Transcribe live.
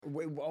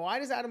Why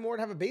does Adam Ward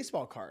have a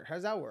baseball card? How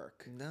does that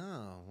work?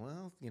 No,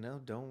 well,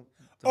 don't.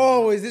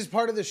 Oh, is this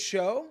part of the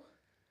show?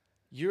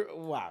 You're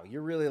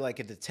really like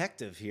a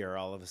detective here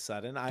all of a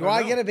sudden. Do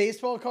I get a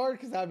baseball card?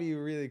 Because that'd be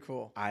really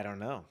cool. I don't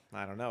know.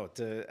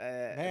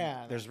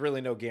 Man, there's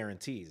really no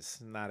guarantees.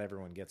 Not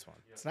everyone gets one.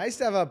 It's nice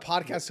to have a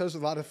podcast host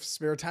with a lot of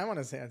spare time on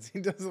his hands.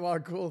 He does a lot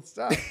of cool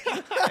stuff.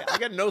 I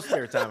got no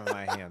spare time on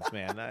my hands,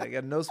 man. I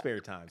got no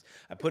spare times.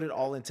 I put it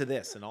all into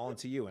this and all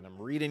into you, and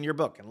I'm reading your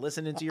book and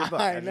listening to your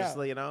book. I just,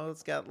 know.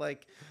 it's got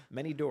like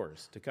many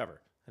doors to cover.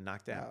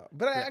 Knocked out.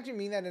 But I actually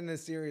mean that in a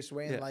serious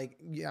way.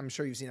 And I'm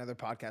sure you've seen other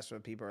podcasts where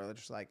people are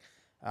just like,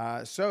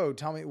 so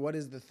tell me, what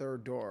is the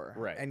third door?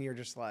 Right. And you're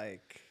just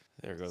like,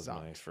 there goes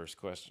my first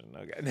question.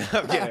 Okay. No,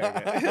 I'm kidding.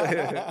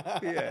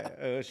 Okay. Yeah.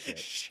 Oh,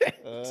 shit.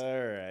 All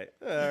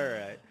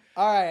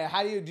right.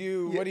 How do you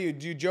do? What do you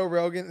do? Joe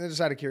Rogan?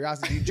 Just out of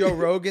curiosity, do you Joe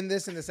Rogan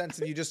this in the sense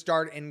that you just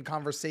start in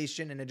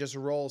conversation and it just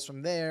rolls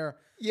from there?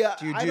 Yeah,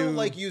 I don't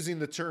like using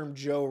the term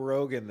Joe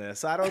Rogan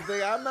this.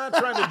 I'm not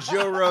trying to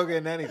Joe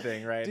Rogan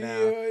anything right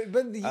now.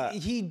 But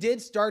he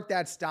did start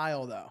that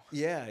style though.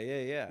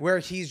 Yeah. Where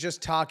he's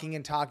just talking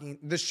and talking.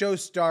 The show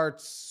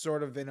starts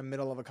sort of in the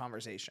middle of a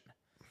conversation.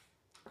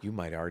 You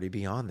might already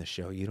be on the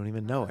show. You don't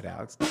even know it,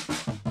 Alex.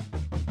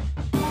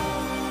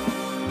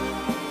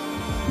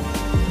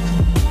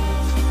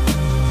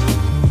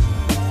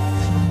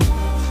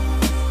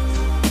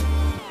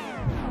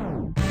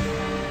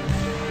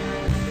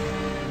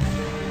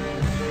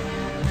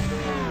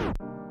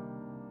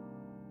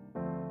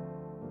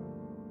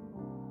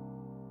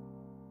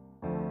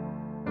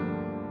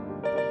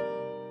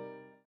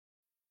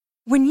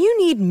 When you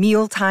need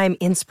mealtime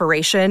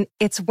inspiration,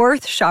 it's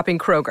worth shopping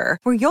Kroger,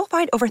 where you'll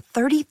find over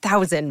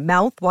 30,000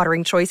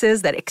 mouth-watering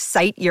choices that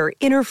excite your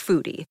inner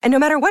foodie. And no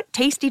matter what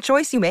tasty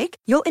choice you make,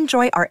 you'll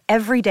enjoy our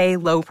everyday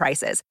low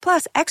prices,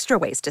 plus extra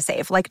ways to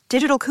save, like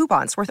digital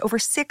coupons worth over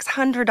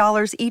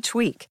 $600 each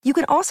week. You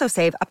can also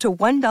save up to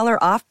 $1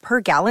 off per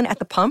gallon at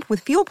the pump with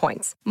fuel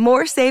points.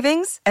 More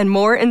savings and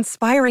more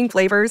inspiring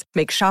flavors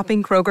make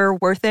shopping Kroger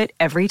worth it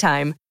every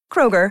time.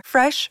 Kroger,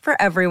 fresh for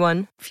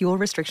everyone. Fuel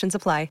restrictions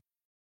apply.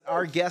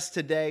 Our guest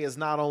today is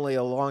not only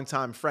a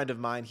longtime friend of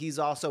mine, he's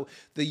also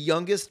the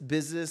youngest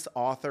business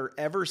author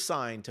ever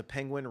signed to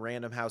Penguin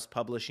Random House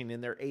Publishing in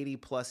their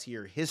 80-plus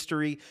year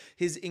history.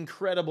 His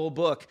incredible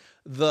book,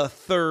 The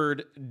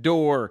Third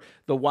Door,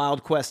 the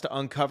wild quest to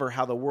uncover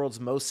how the world's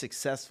most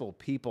successful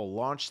people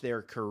launch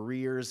their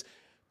careers,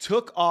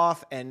 took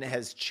off and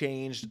has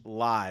changed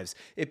lives.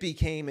 It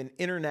became an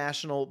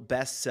international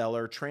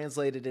bestseller,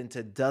 translated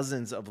into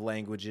dozens of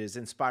languages,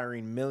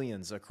 inspiring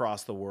millions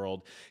across the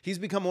world. He's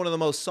become one of the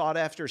most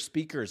sought-after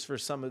speakers for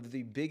some of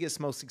the biggest,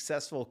 most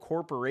successful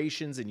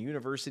corporations and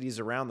universities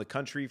around the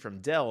country, from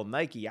Dell,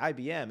 Nike,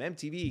 IBM,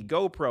 MTV,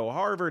 GoPro,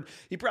 Harvard.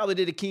 He probably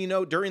did a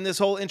keynote during this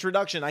whole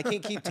introduction. I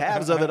can't keep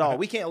tabs of it all.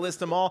 We can't list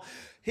them all.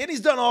 And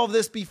he's done all of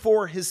this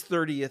before his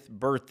 30th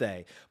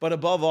birthday. But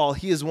above all,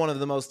 he is one of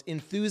the most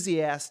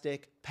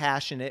enthusiastic,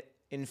 passionate,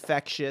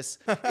 infectious,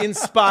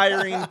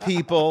 inspiring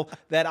people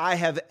that I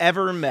have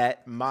ever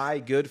met. My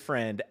good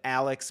friend,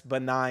 Alex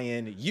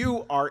Banayan.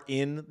 You are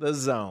in the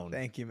zone.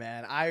 Thank you,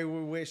 man. I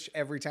wish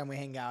every time we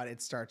hang out,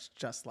 it starts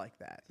just like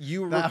that.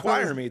 You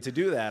require me to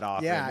do that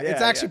often. Yeah,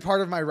 it's actually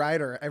part of my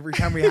rider. Every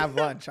time we have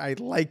lunch, I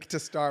like to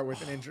start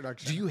with an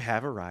introduction. Do you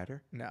have a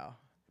rider? No.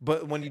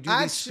 But when you do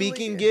these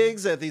speaking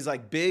gigs at these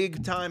like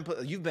big time,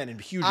 you've been in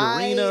huge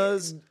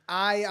arenas.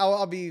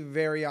 I'll be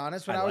very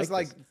honest. When I was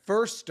like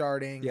first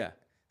starting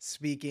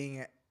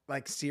speaking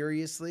like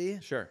seriously,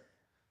 sure,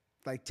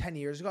 like 10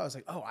 years ago, I was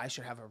like, oh, I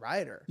should have a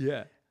rider.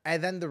 Yeah.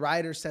 And then the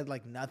rider said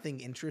like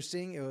nothing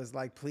interesting. It was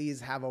like, please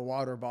have a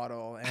water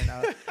bottle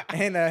and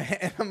and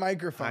a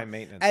microphone. High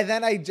maintenance. And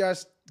then I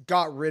just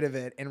got rid of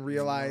it and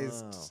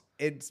realized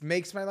it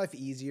makes my life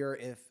easier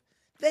if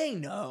they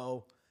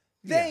know.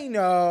 They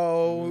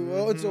know. Mm-hmm.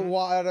 Well, it's a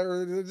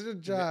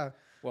water.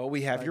 Well,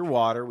 we have your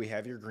water. We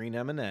have your green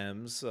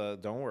M&Ms.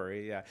 Don't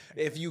worry. Yeah.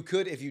 If you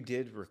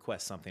did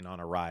request something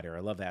on a rider, I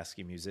love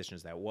asking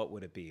musicians that. What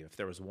would it be if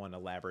there was one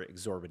elaborate,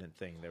 exorbitant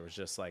thing? There was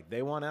just like,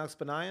 they want Alex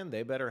Banayan,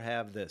 they better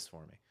have this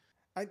for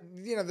me.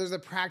 There's a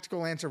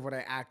practical answer of what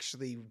I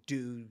actually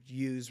do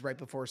use right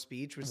before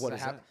speech, which what is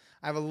that?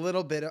 I have a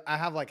little bit. I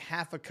have like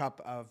half a cup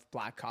of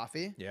black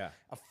coffee. Yeah.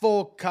 A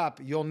full cup,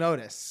 you'll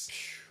notice.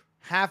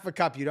 Half a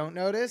cup, you don't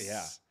notice?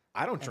 Yeah.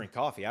 I don't drink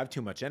coffee. I have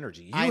too much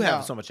energy. You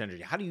have so much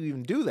energy. How do you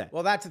even do that?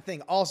 Well, that's the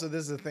thing. Also,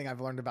 this is the thing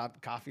I've learned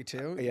about coffee,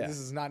 too. Yeah. This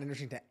is not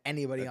interesting to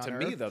anybody on Earth.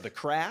 To me, though, the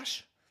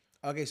crash.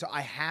 Okay, so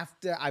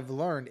I've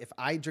learned if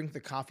I drink the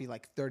coffee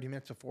like 30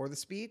 minutes before the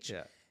speech,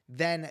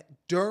 then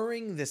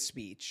during the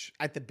speech,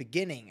 at the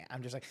beginning,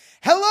 I'm just like,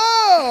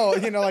 hello,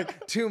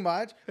 like too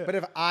much. But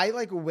if I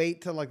like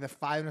wait till like the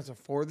 5 minutes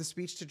before the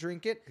speech to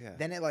drink it,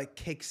 then it like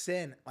kicks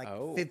in like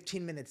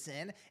 15 minutes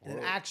in. And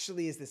it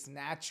actually is this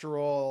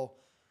natural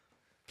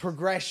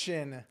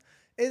progression.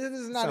 It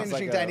is not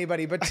interesting to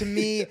anybody, but to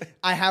me,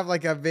 I have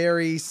like a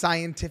very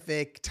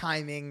scientific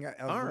timing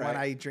of when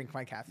I drink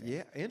my caffeine.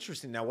 Yeah,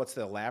 interesting. Now, what's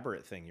the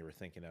elaborate thing you were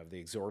thinking of, the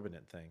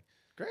exorbitant thing?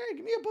 great.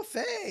 Give me a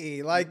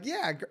buffet. Like,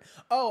 yeah.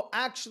 Oh,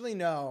 actually,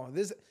 no.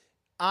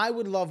 I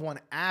would love one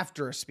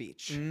after a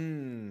speech.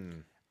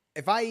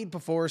 If I eat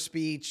before a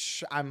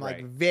speech, I'm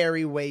like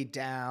very weighed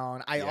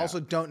down. I also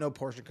don't know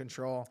portion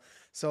control.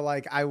 So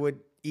like I would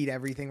eat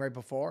everything right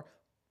before.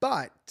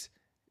 But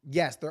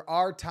yes, there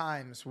are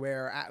times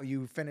where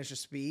you finish a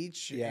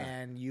speech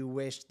and you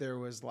wish there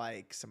was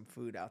like some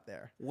food out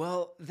there.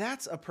 Well,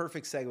 that's a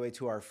perfect segue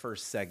to our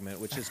first segment,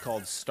 which is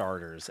called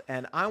Starters.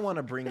 And I want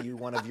to bring you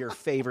one of your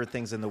favorite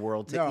things in the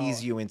world to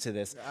ease you into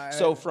this.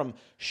 So from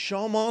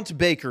Chaumont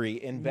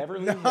Bakery in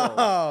Beverly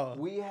Hills,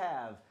 we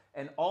have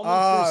an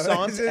almond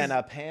croissant and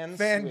a pan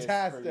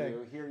fantastic. Swiss for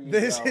you. Here you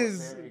this go.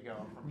 is there you go.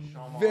 From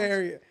Chaumont.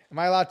 very. Am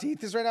I allowed to eat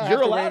this right now? You're I have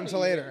to allowed wait until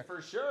later.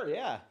 For sure.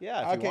 Yeah.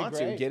 If Okay, you want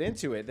to great. get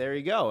into it, there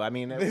you go. I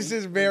mean, this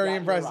is very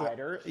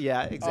impressive.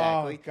 Yeah,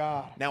 exactly. Oh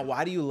God. Now,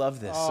 why do you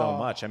love this so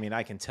much? I mean,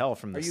 I can tell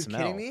from the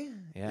smell. Are you kidding me?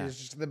 Yeah. It's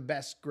just the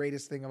best,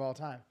 greatest thing of all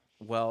time.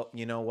 Well,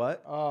 you know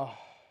what? Oh.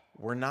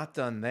 We're not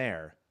done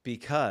there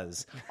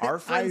because our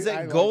friends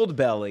at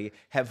Goldbelly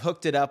have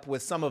hooked it up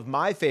with some of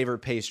my favorite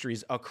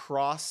pastries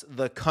across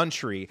the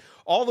country.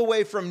 All the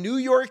way from New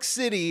York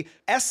City,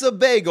 Essa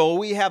Bagel,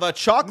 we have a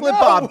chocolate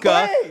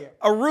babka,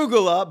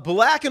 arugula,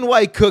 black and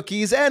white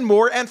cookies, and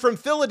more. And from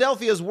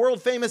Philadelphia's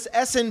world-famous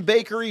Essen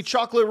Bakery,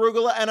 chocolate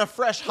arugula, and a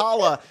fresh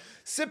challah.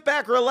 Sit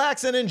back,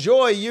 relax, and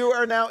enjoy. You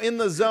are now in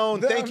the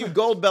zone. Thank you,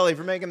 Goldbelly,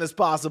 for making this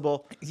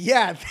possible.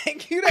 Yeah,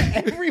 thank you to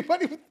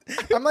everybody.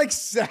 I'm like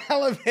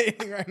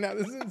salivating right now.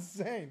 This is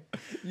insane.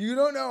 You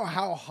don't know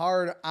how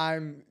hard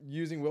I'm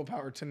using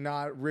willpower to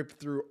not rip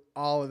through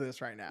all of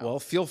this right now. Well,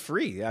 feel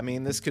free. I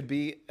mean, this could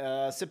be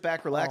sit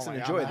back, relax, and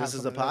enjoy. This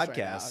is a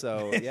podcast,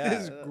 so yeah,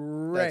 this is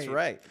great. That's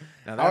right.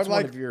 Now that's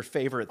one of your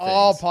favorite things.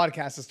 All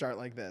podcasts to start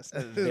like this.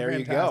 There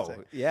you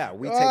go. Yeah,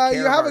 we take care of our guests.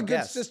 You have a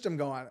good system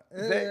going.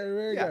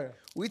 Very good.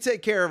 We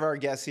take care of our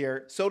guests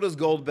here. So does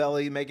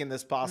Goldbelly, making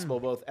this possible.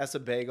 Both Essa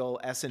Bagel,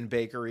 Essen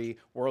Bakery,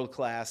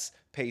 world-class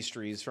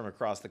pastries from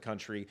across the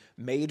country,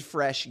 made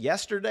fresh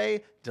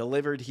yesterday,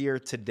 delivered here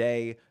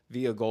today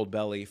via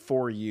Goldbelly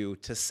for you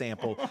to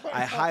sample.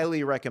 I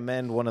highly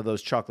recommend one of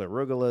those chocolate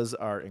rugulas.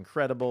 Are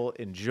incredible.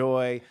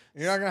 Enjoy.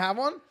 You're not gonna have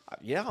one?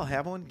 Yeah, I'll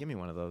have one. Give me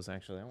one of those.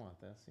 Actually, I want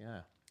this.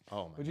 Yeah.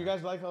 Oh my. Would you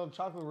guys like a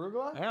chocolate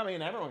arugula? I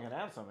mean, everyone can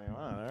have something.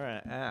 All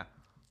right. Yeah.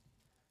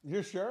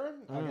 You sure?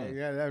 Okay.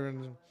 Yeah.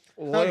 Everyone's...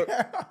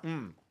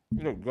 You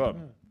look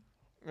good.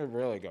 You're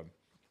really good.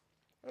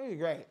 This is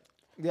great.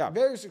 Yeah.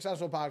 Very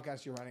successful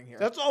podcast you're running here.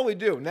 That's all we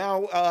do.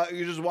 Now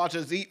you just watch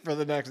us eat for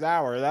the next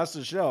hour. That's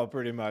the show,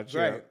 pretty much.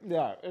 Right.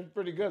 Yeah, it's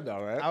pretty good,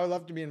 though, right? I would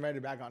love to be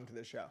invited back onto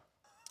this show.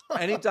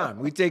 Anytime.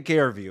 We take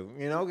care of you.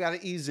 You know, got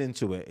to ease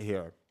into it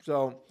here.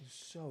 So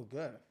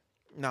good.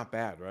 Not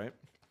bad, right?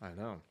 I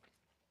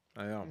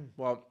know.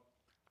 Well,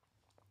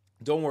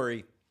 don't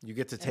worry. You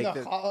get to take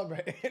the challah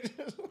bread.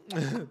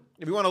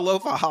 If you want a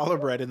loaf of challah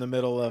bread in the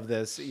middle of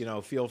this,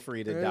 feel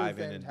free to dive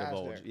in and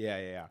divulge.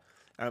 Yeah.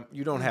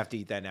 You don't have to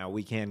eat that now.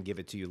 We can give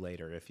it to you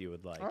later if you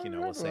would like.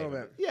 We'll save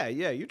it. Yeah.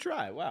 You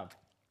try it. Wow.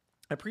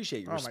 I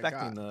appreciate you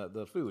respecting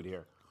the food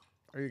here.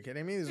 Are you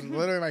kidding me? This is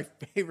literally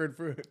my favorite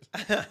food.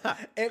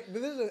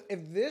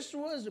 If this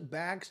was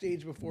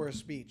backstage before a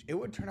speech, it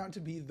would turn out to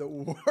be the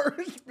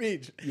worst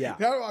speech. Yeah.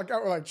 Now I walk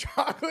out with like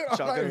chocolate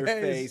on my your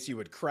face. You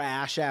would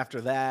crash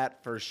after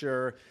that for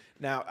sure.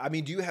 Now, I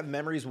mean, do you have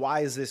memories?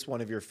 Why is this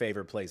one of your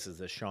favorite places,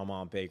 the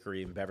Chaumont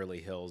Bakery in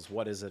Beverly Hills?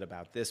 What is it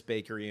about this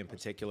bakery in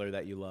particular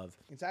that you love?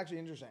 It's actually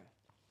interesting.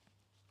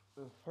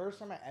 The first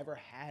time I ever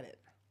had it,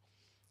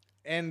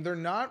 and they're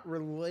not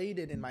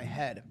related in my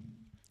head.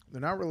 They're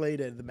not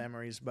related, the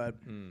memories, but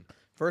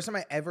first time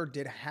I ever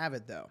did have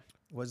it, though,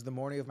 was the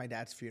morning of my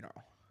dad's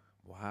funeral.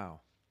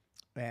 Wow.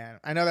 And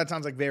I know that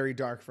sounds like very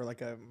dark for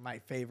like my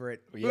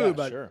favorite food, yeah,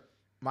 but sure.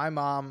 my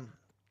mom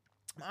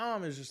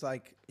is just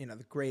like,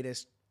 the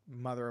greatest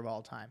mother of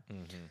all time.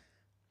 Mm-hmm.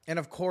 And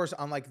of course,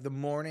 on like the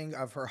morning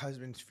of her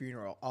husband's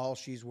funeral, all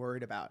she's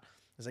worried about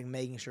is like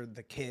making sure that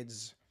the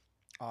kids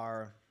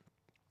are,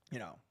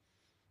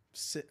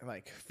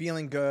 like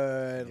feeling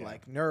good,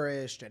 like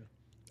nourished. And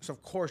so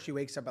of course she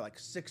wakes up at like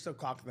 6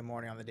 o'clock in the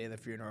morning on the day of the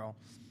funeral.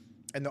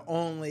 And the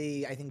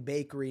only, I think,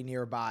 bakery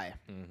nearby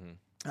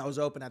that was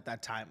open at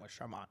that time was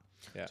Chaumont.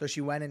 Yeah. So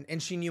she went in,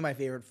 and she knew my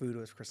favorite food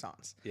was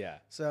croissants. Yeah.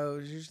 So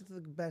she's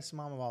the best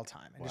mom of all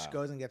time. And just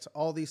goes and gets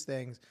all these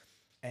things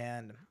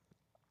and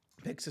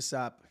picks us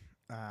up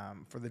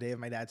for the day of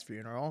my dad's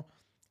funeral.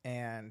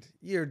 And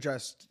you're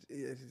just,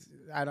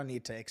 I don't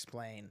need to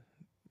explain,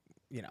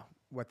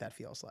 what that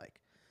feels like.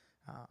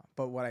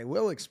 But what I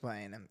will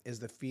explain is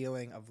the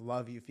feeling of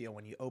love you feel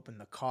when you open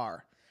the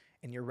car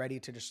and you're ready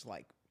to just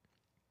like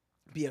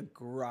be a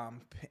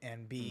grump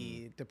and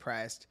be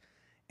depressed,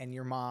 and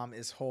your mom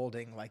is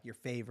holding like your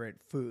favorite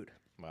food.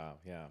 Wow.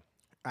 Yeah.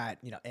 At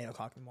 8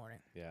 o'clock in the morning.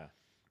 Yeah.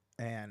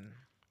 And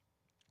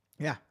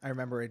yeah, I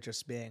remember it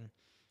just being.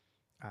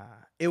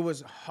 It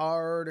was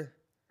hard.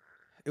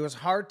 It was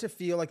hard to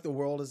feel like the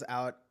world is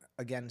out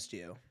against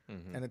you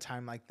in a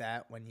time like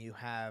that, when you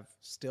have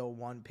still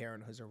one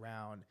parent who's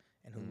around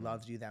and who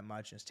loves you that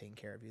much and is taking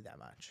care of you that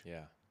much.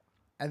 Yeah.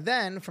 And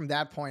then from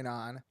that point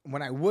on,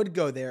 when I would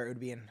go there, it would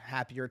be in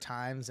happier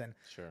times. And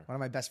one of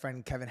my best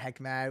friend, Kevin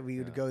Heckmad, we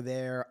would go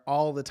there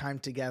all the time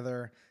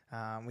together.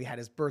 We had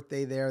his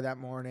birthday there that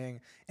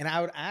morning. And I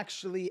would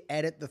actually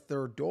edit the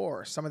third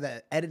door. Some of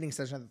the editing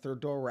sessions at the third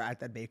door were at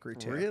that bakery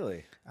too.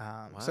 Really?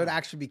 So it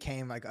actually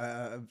became like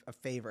a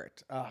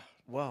favorite.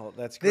 Well,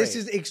 that's great. This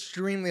is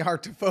extremely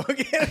hard to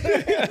focus.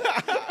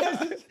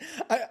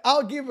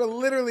 I'll give it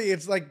literally,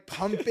 it's like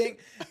pumping.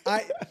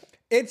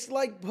 It's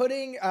like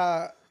putting...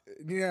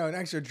 an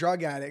extra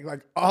drug addict,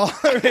 like all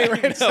of it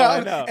right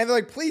now. And they're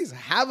like, please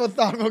have a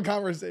thoughtful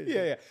conversation.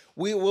 Yeah.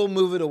 We'll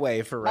move it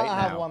away for right now.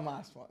 I'll have one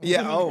last one.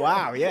 Yeah. Oh,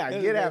 wow. Yeah.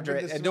 Get after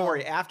it. And don't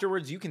worry,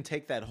 afterwards, you can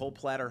take that whole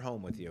platter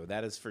home with you.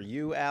 That is for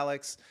you,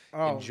 Alex.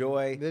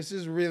 Enjoy. This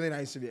is really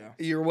nice of you.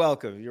 You're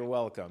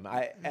welcome.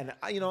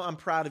 I'm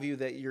proud of you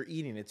that you're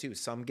eating it too.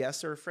 Some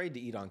guests are afraid to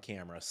eat on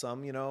camera.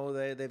 Some,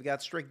 they've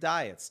got strict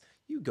diets.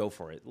 You go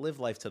for it. Live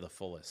life to the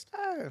fullest.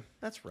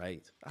 That's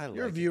right.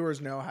 Your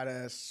viewers know how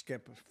to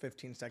skip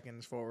 15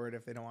 seconds forward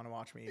if they don't want to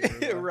watch me.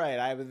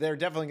 Right. They're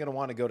definitely going to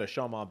want to go to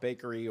Shawmont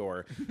Bakery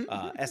or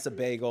Essa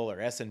Bagel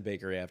or Essen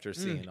Bakery after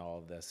seeing all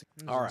of this.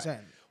 All right.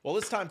 Well,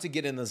 it's time to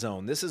get in the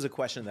zone. This is a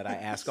question that I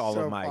ask all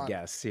of my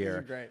guests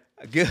here.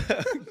 This is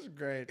great. This is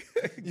great.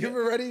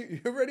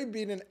 You've already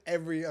been in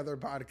every other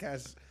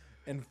podcast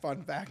and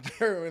fun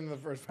factor in the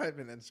first 5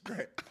 minutes.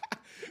 Great.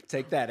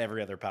 Take that,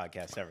 every other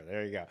podcast ever.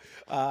 There you go.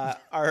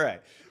 All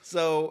right.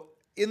 So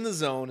in the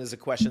zone is a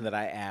question that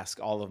I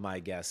ask all of my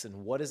guests.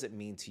 And what does it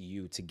mean to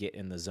you to get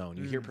in the zone?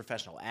 You hear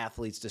professional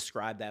athletes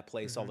describe that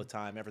place all the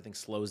time. Everything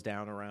slows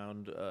down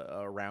around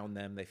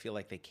them. They feel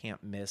like they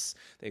can't miss.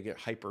 They get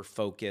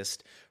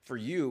hyper-focused. For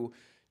you,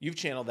 you've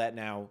channeled that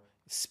now.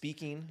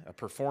 Speaking, a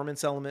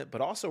performance element,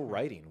 but also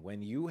writing.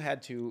 When you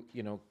had to,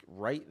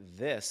 write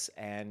this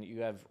and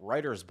you have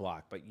writer's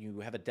block, but you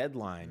have a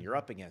deadline you're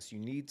up against, you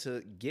need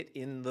to get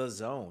in the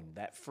zone,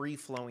 that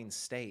free-flowing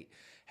state.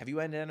 Have you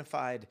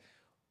identified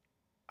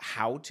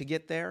how to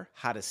get there,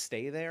 how to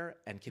stay there,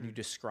 and can you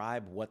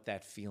describe what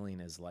that feeling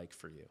is like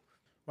for you?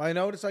 Well, I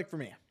know what it's like for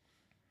me.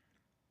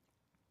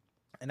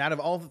 And out of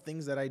all the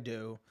things that I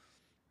do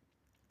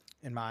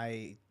in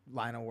my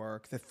line of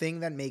work, the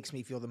thing that makes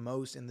me feel the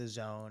most in the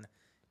zone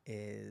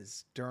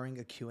is during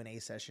a Q&A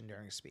session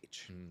during a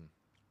speech.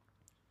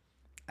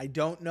 I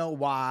don't know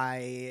why.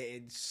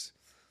 It's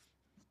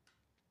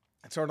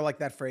sort of like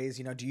that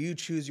phrase, do you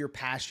choose your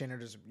passion or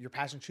does your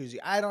passion choose you?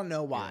 I don't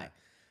know why,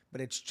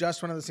 but it's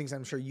just one of those things.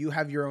 I'm sure you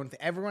have your own thing.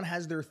 Everyone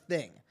has their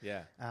thing.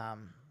 Yeah.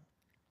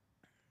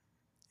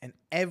 And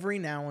every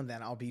now and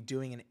then I'll be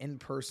doing an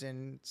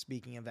in-person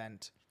speaking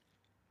event,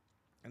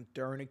 and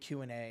during a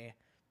Q&A,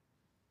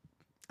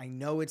 I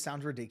know it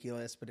sounds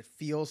ridiculous, but it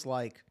feels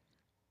like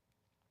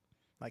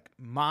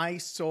my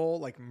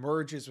soul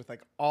merges with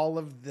all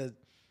of the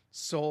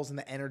souls and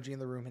the energy in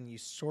the room, and you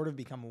sort of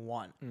become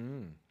one.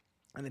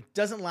 And it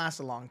doesn't last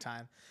a long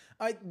time.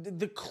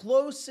 The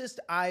closest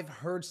I've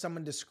heard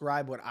someone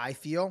describe what I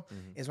feel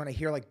is when I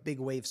hear big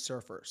wave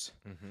surfers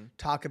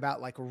talk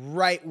about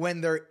right when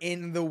they're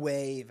in the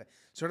wave,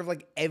 sort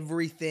of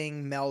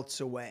everything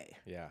melts away.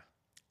 Yeah.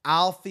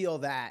 I'll feel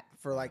that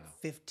for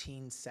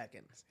 15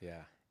 seconds.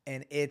 Yeah.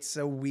 And it's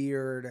a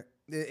weird,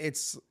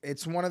 it's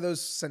one of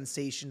those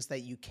sensations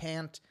that you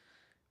can't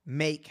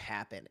make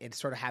happen. It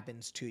sort of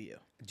happens to you.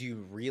 Do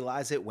you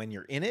realize it when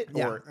you're in it?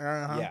 Yeah. Or,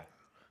 yeah.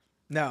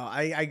 No,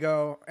 I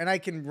go, and I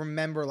can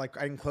remember, I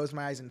can close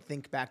my eyes and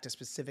think back to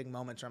specific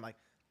moments where I'm like,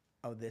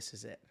 oh, this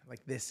is it.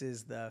 This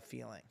is the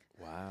feeling.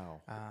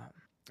 Wow.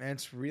 And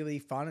it's really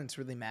fun. And it's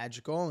really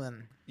magical.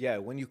 And yeah,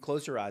 when you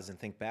close your eyes and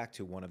think back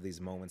to one of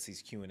these moments,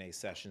 these Q&A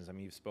sessions,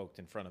 you've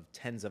spoken in front of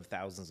tens of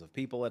thousands of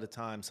people at a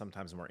time,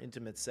 sometimes more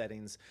intimate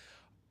settings.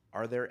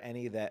 Are there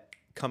any that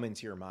come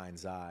into your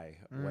mind's eye,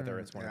 whether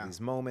it's one of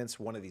these moments,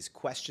 one of these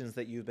questions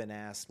that you've been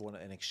asked,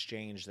 an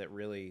exchange that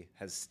really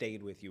has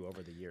stayed with you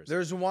over the years?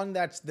 There's one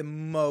that's the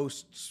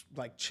most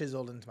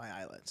chiseled into my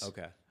eyelids.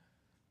 Okay.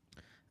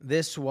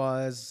 This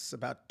was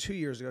about 3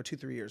 years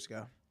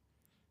ago.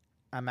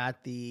 I'm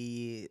at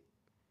the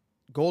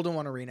Golden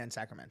One Arena in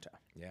Sacramento.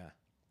 Yeah.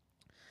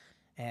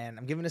 And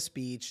I'm giving a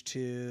speech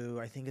to,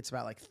 I think it's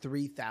about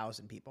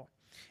 3,000 people.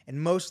 And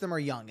most of them are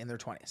young, in their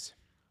 20s.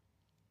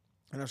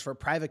 And it was for a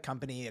private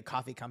company, a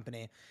coffee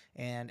company.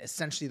 And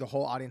essentially the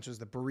whole audience was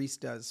the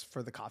baristas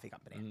for the coffee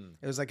company.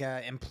 It was like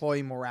an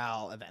employee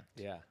morale event.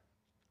 Yeah.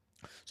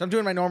 So I'm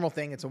doing my normal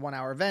thing. It's a 1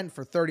 hour event.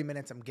 For 30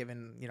 minutes, I'm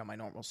giving, my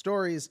normal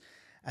stories.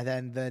 And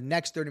then the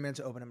next 30 minutes,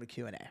 I open up to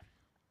Q&A.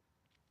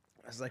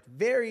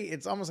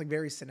 It's almost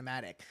very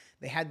cinematic.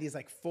 They had these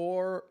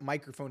 4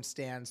 microphone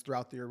stands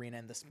throughout the arena,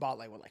 and the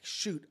spotlight would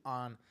shoot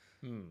on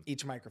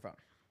each microphone.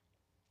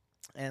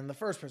 And the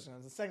first person,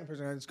 the second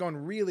person, it's going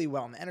really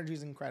well, and the energy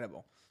is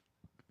incredible.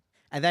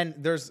 And then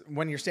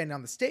when you're standing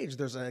on the stage,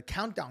 there's a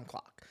countdown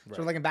clock, sort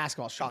of like a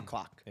basketball shot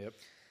clock. Yep.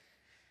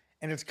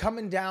 And it's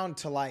coming down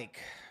to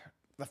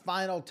the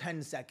final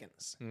 10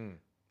 seconds,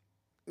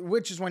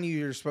 which is when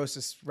you're supposed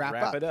to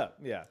wrap it up.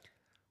 Yeah.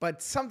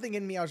 But something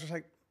in me, I was just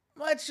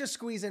let's just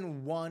squeeze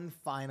in one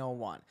final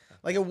one.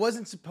 Like it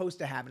wasn't supposed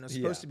to happen. It was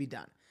supposed to be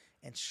done.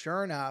 And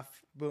sure enough,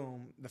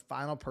 boom, the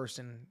final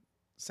person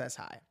says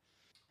hi.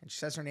 And she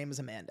says her name is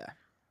Amanda.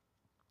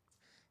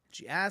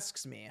 She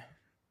asks me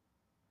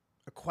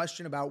a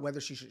question about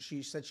whether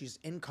she said she's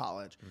in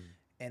college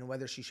and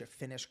whether she should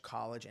finish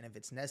college and if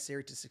it's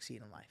necessary to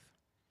succeed in life.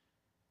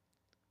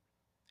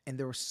 And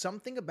there was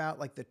something about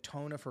like the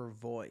tone of her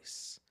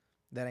voice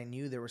that I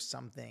knew there was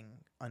something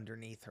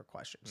underneath her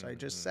question. So I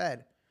just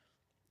said,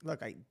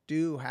 look, I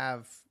do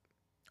have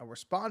a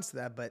response to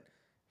that, but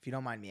if you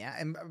don't mind me,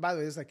 and by the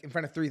way, it's like in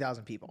front of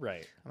 3,000 people.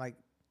 Right. I'm like,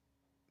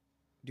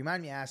 do you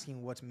mind me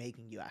asking what's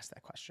making you ask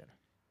that question?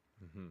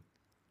 And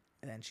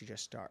then she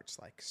just starts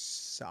like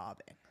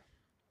sobbing.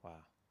 Wow.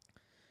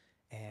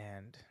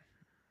 And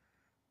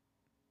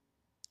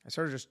I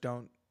sort of just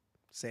don't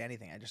say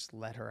anything. I just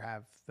let her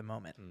have the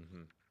moment.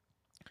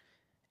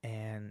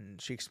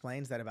 And she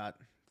explains that about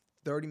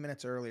 30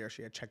 minutes earlier,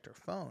 she had checked her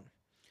phone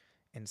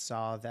and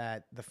saw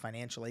that the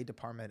financial aid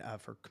department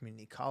of her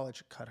community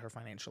college cut her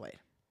financial aid.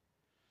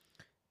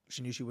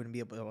 She knew she wouldn't be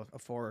able to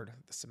afford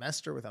the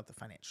semester without the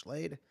financial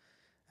aid.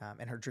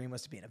 And her dream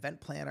was to be an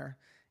event planner.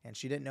 And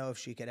she didn't know if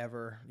she could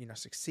ever,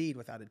 succeed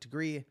without a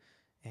degree.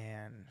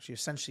 And she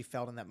essentially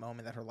felt in that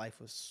moment that her life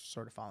was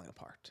sort of falling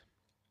apart.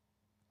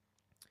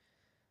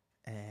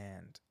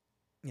 And,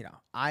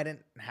 I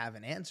didn't have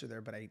an answer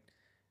there, but I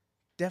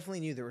definitely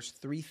knew there was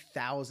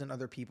 3,000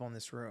 other people in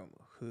this room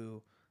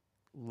who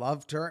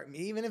loved her,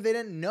 even if they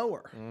didn't know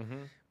her.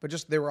 But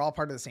just they were all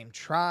part of the same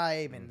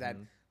tribe. And that,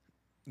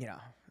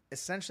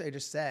 essentially I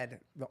just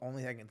said, the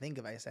only thing I can think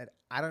of, I said,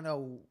 I don't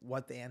know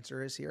what the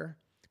answer is here,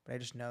 but I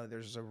just know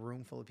there's a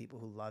room full of people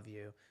who love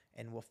you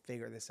and we'll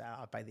figure this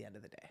out by the end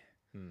of the day.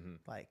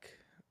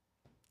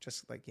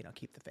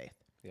 Keep the faith.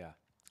 Yeah.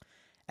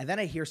 And then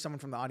I hear someone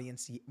from the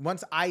audience,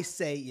 once I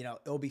say,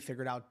 it'll be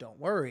figured out, don't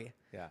worry.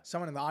 Yeah.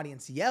 Someone in the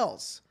audience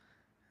yells.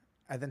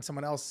 And then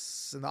someone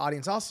else in the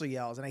audience also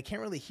yells. And I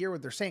can't really hear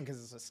what they're saying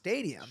because it's a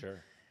stadium.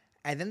 Sure.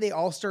 And then they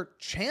all start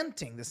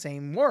chanting the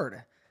same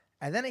word.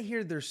 And then I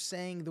hear they're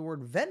saying the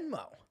word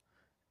Venmo.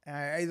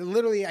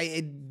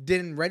 It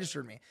didn't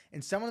register to me.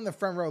 And someone in the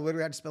front row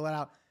literally had to spell it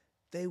out.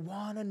 They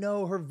want to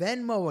know her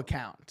Venmo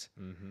account.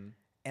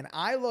 And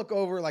I look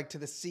over to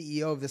the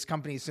CEO of this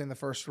company who's in the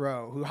first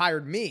row who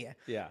hired me.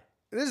 Yeah.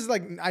 This is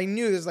I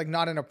knew this is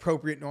not an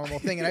appropriate, normal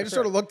thing. And I just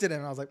sort of looked at him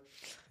and I was like,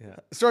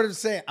 sort of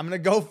saying, I'm going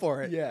to go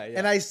for it. Yeah.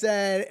 And I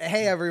said,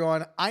 hey,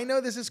 everyone, I know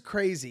this is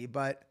crazy,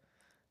 but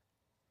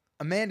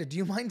Amanda, do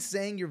you mind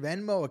saying your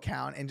Venmo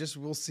account and just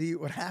we'll see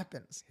what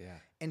happens? Yeah.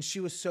 And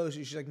she was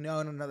she's like,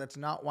 no, that's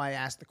not why I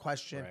asked the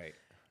question. Right.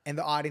 And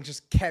the audience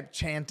just kept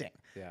chanting.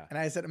 Yeah. And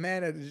I said,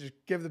 Amanda, just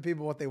give the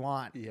people what they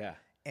want. Yeah.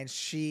 And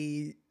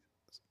she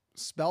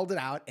spelled it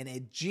out, and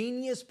a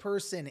genius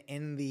person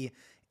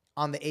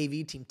on the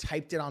AV team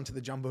typed it onto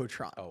the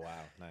Jumbotron. Oh, wow.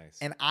 Nice.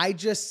 And I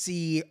just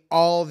see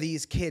all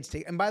these kids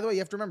take, and by the way, you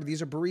have to remember,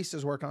 these are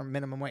baristas working on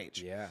minimum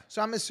wage. Yeah.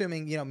 So I'm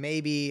assuming,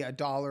 maybe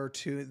 $1 or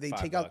 $2. They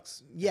take out,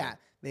 $5.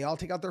 They all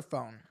take out their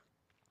phone.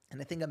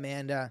 And I think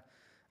Amanda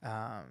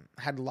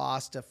had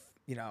lost a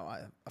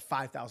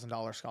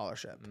 $5,000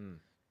 scholarship.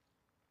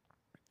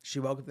 She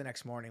woke up the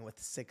next morning with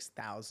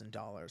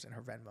 $6,000 in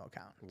her Venmo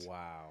account.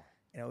 Wow.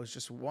 And it was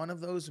just one of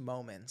those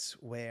moments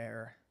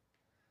where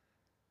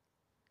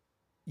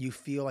you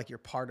feel like you're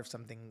part of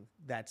something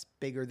that's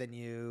bigger than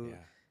you,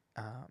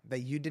 that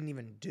you didn't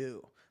even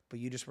do, but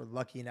you just were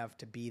lucky enough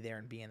to be there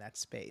and be in that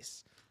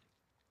space.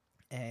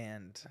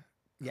 And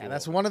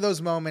that's one of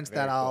those moments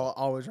that I'll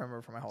always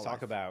remember for my whole life.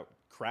 Talk about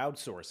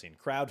crowdsourcing,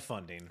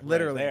 crowdfunding.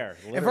 Literally. Right there.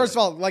 Literally. And first of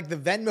all, the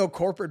Venmo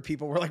corporate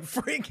people were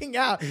freaking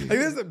out.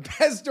 This is the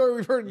best story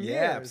we've heard in years.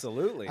 Yeah,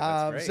 absolutely.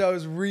 That's great. So it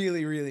was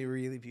really, really,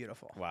 really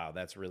beautiful. Wow,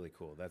 that's really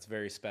cool. That's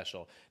very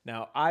special.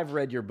 Now, I've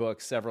read your book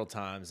several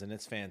times, and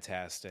it's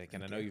fantastic.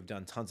 And I know you've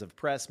done tons of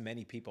press.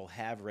 Many people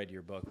have read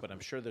your book, but I'm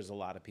sure there's a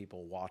lot of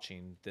people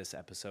watching this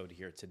episode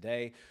here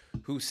today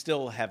who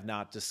still have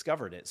not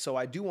discovered it. So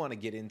I do want to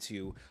get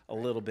into a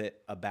little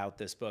bit about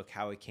this book,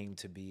 how it came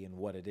to be and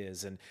what it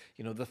is. And,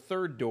 the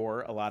third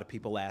door, a lot of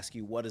people ask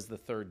you, what is the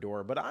third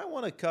door? But I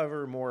want to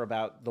cover more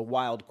about the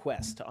wild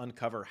quest to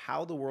uncover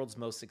how the world's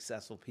most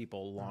successful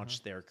people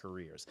launch their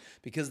careers.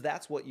 Because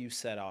that's what you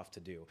set off to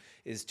do,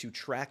 is to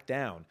track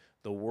down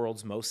the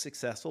world's most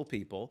successful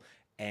people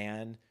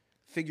and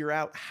figure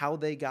out how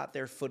they got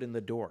their foot in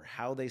the door,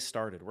 how they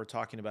started. We're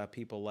talking about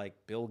people like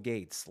Bill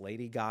Gates,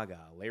 Lady Gaga,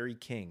 Larry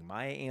King,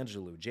 Maya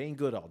Angelou, Jane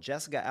Goodall,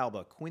 Jessica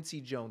Alba, Quincy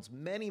Jones,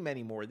 many,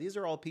 many more. These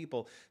are all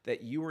people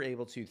that you were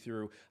able to,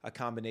 through a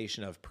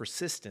combination of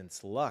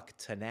persistence, luck,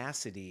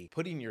 tenacity,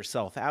 putting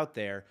yourself out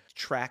there,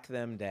 track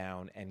them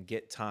down and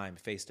get time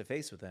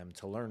face-to-face with them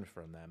to learn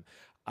from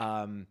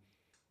them.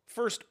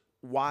 First,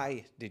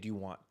 why did you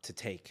want to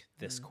take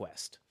this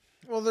quest?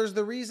 Well, there's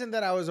the reason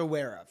that I was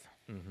aware of.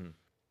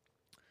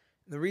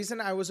 The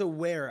reason I was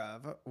aware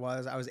of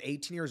was I was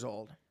 18 years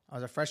old. I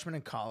was a freshman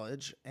in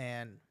college,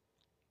 and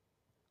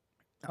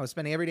I was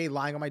spending every day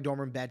lying on my dorm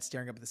room bed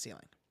staring up at the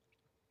ceiling.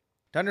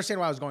 To understand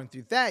why I was going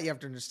through that, you have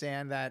to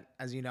understand that,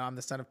 as you know, I'm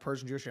the son of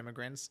Persian Jewish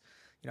immigrants.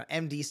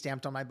 MD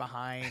stamped on my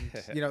behind,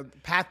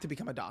 path to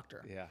become a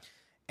doctor. Yeah.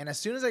 And as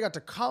soon as I got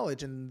to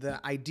college and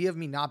the idea of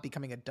me not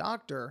becoming a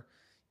doctor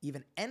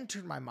even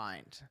entered my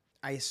mind,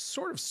 I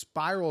sort of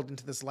spiraled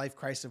into this life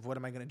crisis of what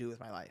am I going to do with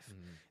my life?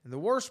 And the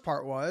worst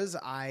part was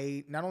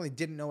I not only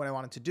didn't know what I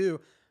wanted to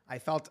do, I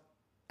felt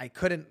I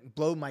couldn't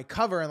blow my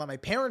cover and let my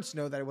parents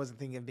know that I wasn't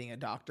thinking of being a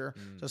doctor.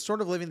 So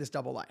sort of living this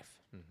double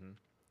life.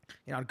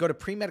 I'd go to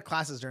pre-med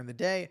classes during the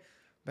day,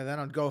 but then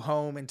I'd go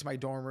home into my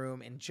dorm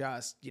room and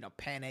just,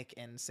 panic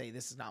and say,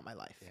 this is not my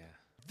life. Yeah.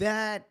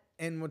 That,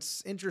 and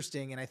what's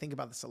interesting, and I think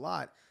about this a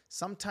lot,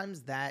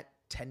 sometimes that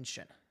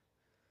tension,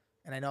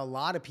 and I know a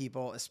lot of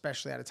people,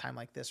 especially at a time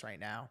like this right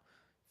now,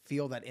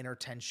 feel that inner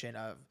tension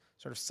of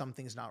sort of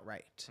something's not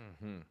right.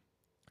 And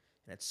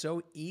it's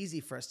so easy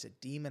for us to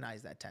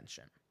demonize that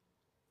tension.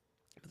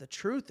 But the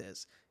truth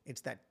is,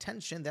 it's that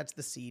tension that's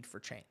the seed for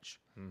change.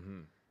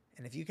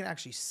 And if you can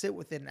actually sit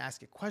with it and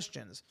ask it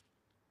questions,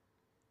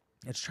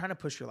 it's trying to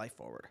push your life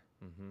forward.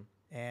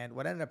 And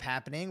what ended up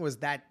happening was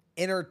that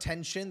inner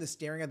tension, the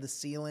staring at the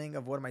ceiling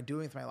of what am I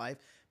doing with my life,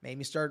 made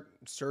me start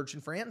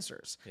searching for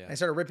answers. Yeah. And I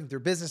started ripping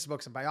through business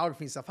books and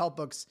biographies, self-help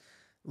books,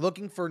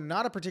 looking for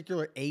not a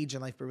particular age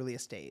in life, but really a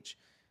stage.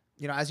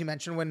 As you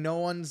mentioned, when no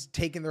one's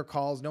taking their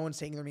calls, no one's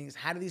taking their meetings,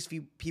 how do these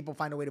few people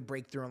find a way to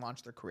break through and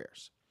launch their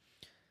careers?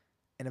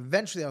 And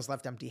eventually I was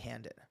left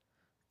empty-handed.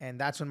 And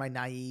that's when my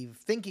naive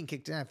thinking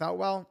kicked in. I thought,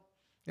 well,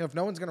 if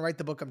no one's going to write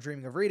the book I'm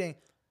dreaming of reading,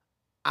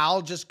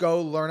 I'll just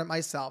go learn it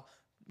myself,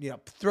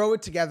 throw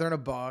it together in a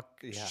book,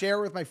 share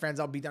it with my friends.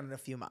 I'll be done in a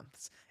few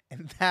months.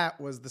 And that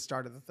was the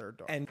start of the third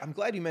door. And I'm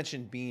glad you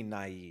mentioned being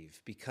naive,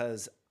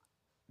 because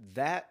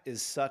that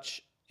is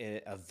such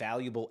a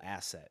valuable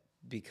asset.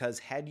 Because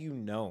had you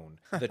known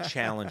the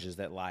challenges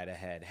that lied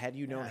ahead, had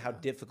you known how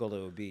difficult it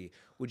would be,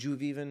 would you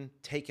have even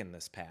taken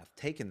this path,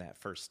 taken that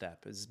first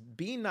step? Is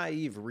being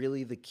naive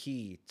really the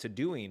key to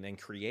doing and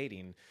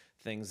creating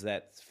things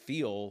that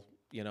feel,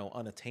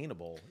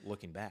 unattainable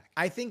looking back?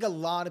 I think a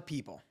lot of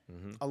people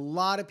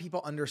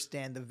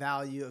understand the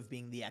value of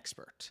being the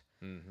expert.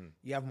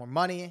 You have more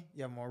money,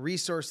 you have more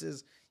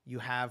resources, you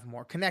have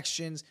more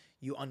connections,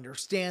 you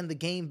understand the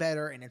game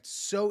better, and it's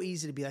so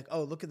easy to be like,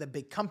 oh, look at the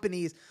big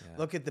companies,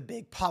 look at the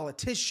big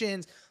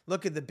politicians,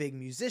 look at the big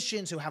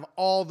musicians who have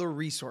all the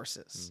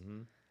resources.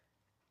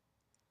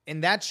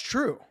 And that's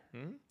true.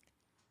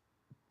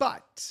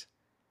 But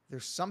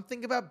there's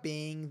something about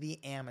being the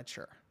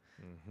amateur,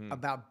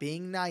 about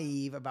being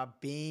naive,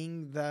 about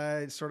being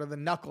the sort of the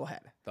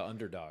knucklehead. The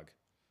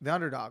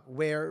underdog,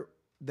 where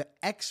the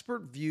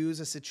expert views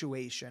a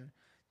situation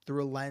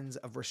through a lens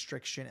of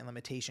restriction and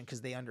limitation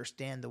because they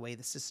understand the way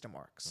the system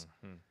works.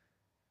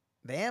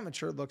 The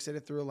amateur looks at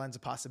it through a lens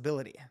of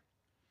possibility.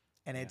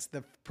 And it's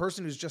the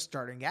person who's just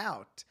starting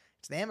out.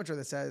 It's the amateur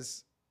that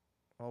says,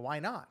 well, why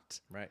not?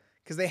 Right.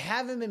 Because they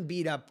haven't been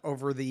beat up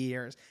over the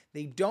years.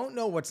 They don't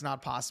know what's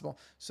not possible.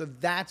 So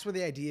that's where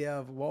the idea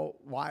of, well,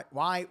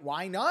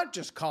 why not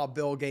just call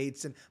Bill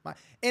Gates? And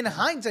in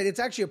hindsight, it's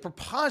actually a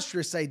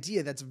preposterous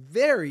idea that's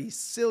very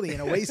silly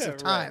and a waste of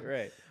time.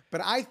 Right.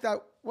 But I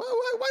thought, well,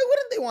 why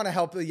wouldn't they want to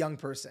help a young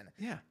person?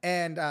 Yeah.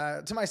 And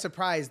to my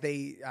surprise,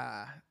 they,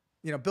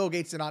 Bill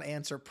Gates did not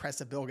answer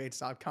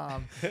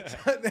press@billgates.com.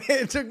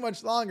 It took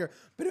much longer.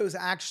 But it was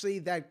actually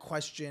that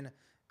question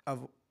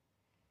of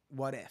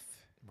what if?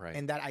 Right.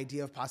 And that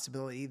idea of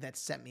possibility that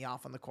set me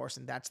off on the course.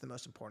 And that's the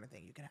most important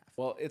thing you can have.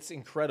 Well, it's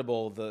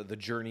incredible, the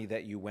journey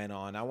that you went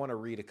on. I want to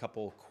read a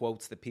couple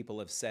quotes that people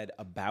have said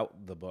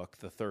about the book,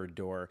 The Third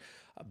Door.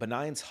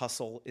 Banayan's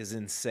hustle is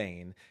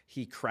insane.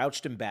 He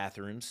crouched in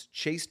bathrooms,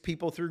 chased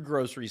people through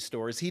grocery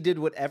stores. He did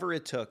whatever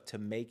it took to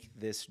make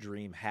this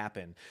dream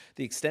happen.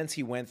 The extents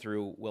he went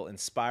through will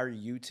inspire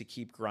you to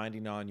keep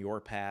grinding on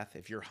your path.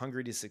 If you're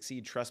hungry to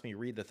succeed, trust me,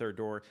 read The Third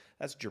Door.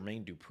 That's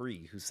Jermaine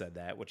Dupri who said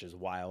that, which is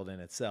wild in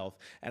itself.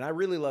 And I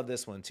really love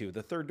this one too.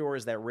 The Third Door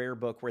is that rare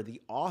book where the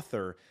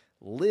author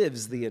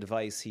lives the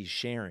advice he's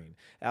sharing.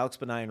 Alex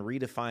Banayan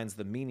redefines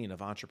the meaning of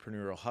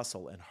entrepreneurial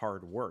hustle and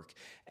hard work.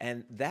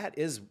 And that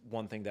is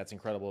one thing that's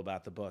incredible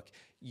about the book.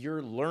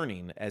 You're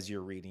learning as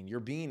you're reading.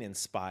 You're being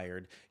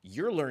inspired.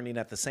 You're learning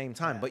at the same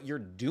time, but you're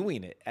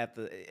doing it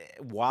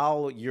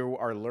while you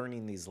are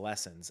learning these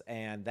lessons.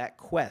 And that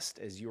quest,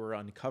 as you're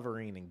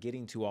uncovering and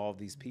getting to all of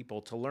these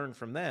people to learn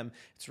from them,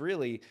 it's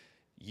really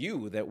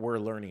you that we're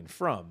learning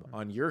from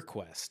on your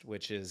quest,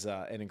 which is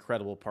an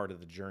incredible part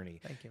of the journey.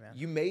 Thank you, man.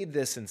 You made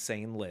this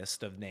insane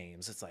list of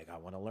names. It's like, I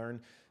want to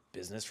learn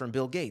business from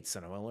Bill Gates,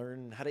 and I want to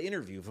learn how to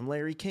interview from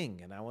Larry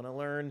King, and I want to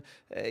learn,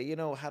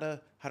 how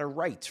to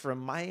write from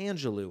Maya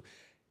Angelou.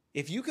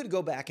 If you could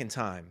go back in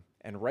time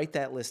and write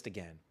that list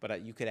again,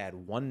 but you could add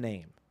one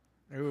name,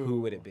 who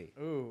would it be?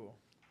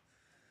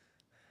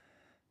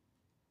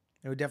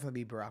 It would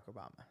definitely be Barack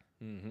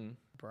Obama.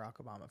 Barack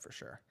Obama for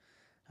sure.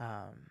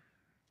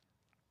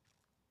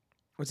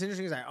 what's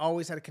interesting is I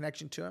always had a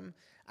connection to him.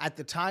 At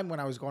the time when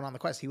I was going on the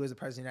quest, he was the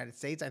president of the United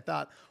States. I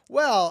thought,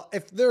 well,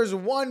 if there's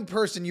one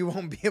person you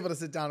won't be able to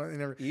sit down and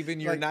interview, even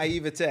your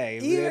naivete,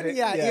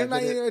 even my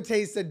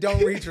naivete said,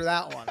 don't reach for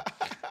that one.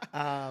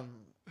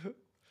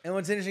 And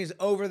what's interesting is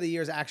over the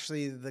years,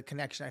 actually, the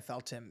connection I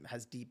felt to him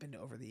has deepened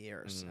over the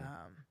years.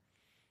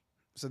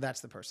 So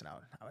that's the person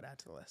I would add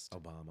to the list.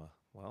 Obama.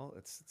 Well,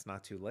 it's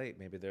not too late.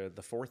 Maybe they're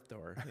the fourth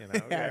door. You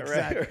know, yeah,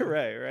 exactly.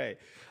 Right.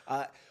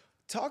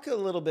 Talk a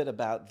little bit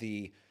about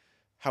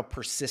how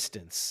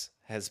persistence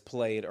has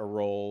played a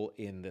role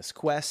in this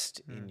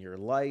quest, in your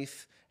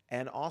life,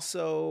 and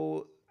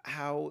also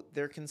how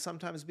there can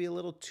sometimes be a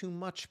little too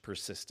much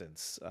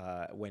persistence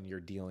when you're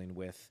dealing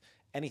with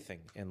anything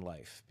in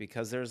life,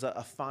 because there's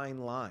a fine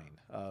line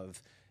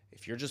of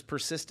if you're just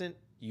persistent,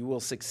 you will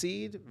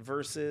succeed,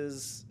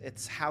 versus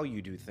it's how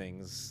you do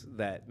things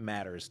that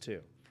matters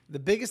too. The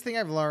biggest thing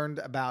I've learned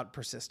about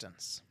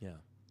persistence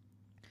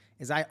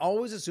is I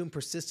always assume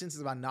persistence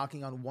is about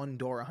knocking on one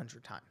door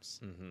 100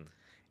 times.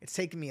 It's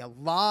taken me a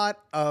lot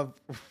of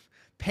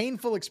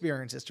painful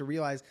experiences to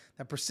realize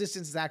that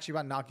persistence is actually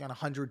about knocking on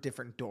 100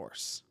 different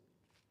doors.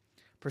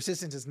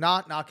 Persistence is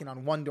not knocking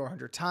on one door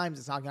 100 times.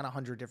 It's knocking on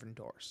 100 different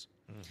doors.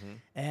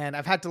 And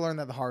I've had to learn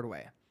that the hard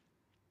way.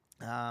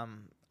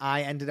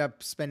 I ended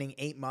up spending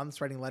 8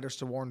 months writing letters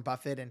to Warren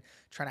Buffett and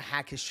trying to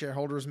hack his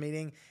shareholders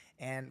meeting.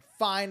 And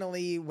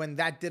finally, when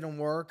that didn't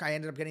work, I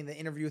ended up getting the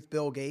interview with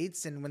Bill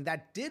Gates. And when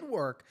that did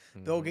work,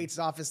 Bill Gates'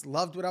 office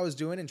loved what I was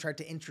doing and tried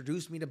to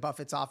introduce me to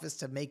Buffett's office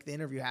to make the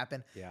interview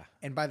happen. Yeah.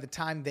 And by the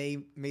time they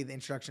made the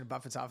introduction to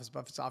Buffett's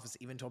office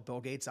even told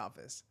Bill Gates'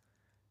 office,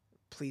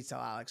 please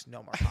tell Alex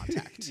no more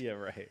contact. Yeah,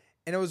 right.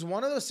 And it was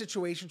one of those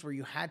situations where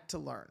you had to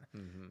learn.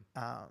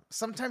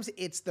 Sometimes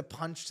it's the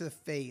punch to the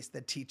face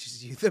that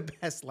teaches you the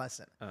best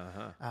lesson.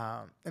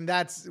 And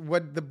that's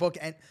what the book,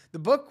 and the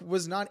book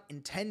was not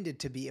intended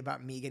to be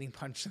about me getting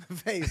punched in the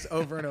face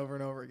over and over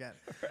and over again.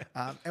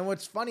 Right. And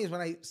what's funny is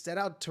when I set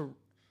out to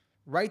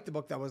write the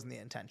book, that wasn't the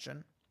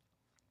intention.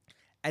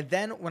 And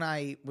then when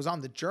I was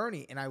on the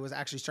journey and I was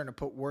actually starting to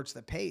put words to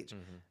the page,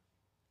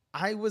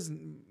 I was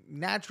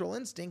natural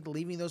instinct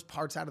leaving those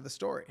parts out of the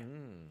story.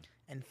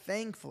 And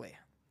thankfully,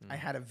 I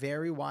had a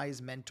very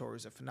wise mentor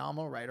who's a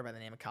phenomenal writer by the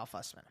name of Cal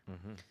Fussman.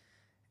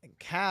 And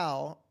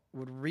Cal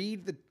would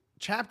read the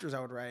chapters I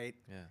would write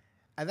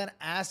and then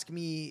ask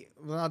me,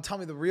 tell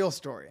me the real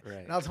story. Right.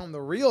 And I'll tell him the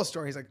real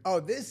story. He's like,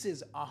 oh, this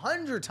is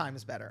 100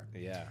 times better.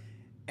 Yeah.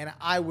 And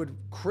I would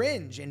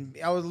cringe and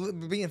I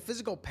would be in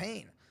physical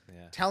pain.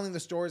 Telling the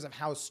stories of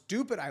how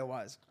stupid I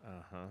was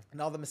and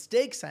all the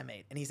mistakes I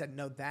made. And he said,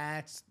 no,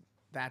 that's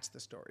the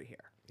story here.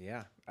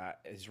 Yeah,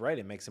 he's right.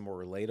 It makes it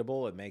more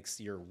relatable. It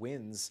makes your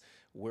wins,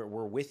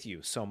 we're with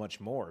you so much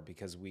more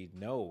because we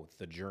know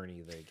the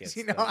journey that gets.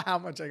 You know how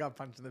much I got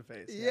punched in the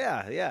face.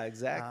 Yeah,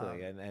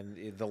 exactly.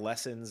 And the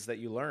lessons that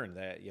you learn,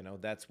 that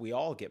that's, we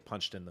all get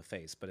punched in the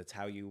face, but it's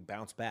how you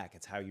bounce back.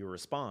 It's how you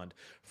respond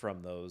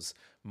from those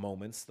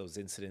moments, those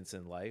incidents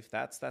in life.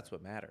 That's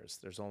what matters.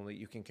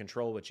 You can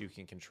control what you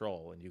can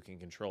control, and you can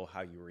control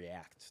how you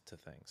react to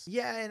things.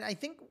 Yeah, and I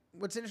think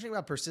what's interesting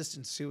about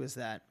persistence too is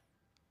that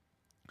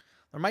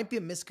there might be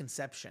a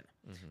misconception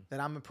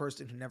that I'm a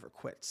person who never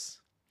quits.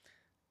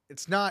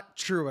 It's not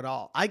true at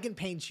all. I can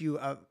paint you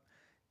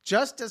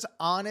just as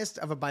honest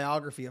of a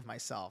biography of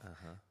myself.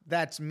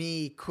 That's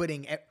me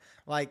quitting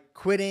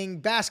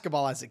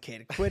basketball as a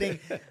kid,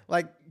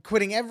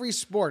 quitting every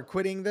sport,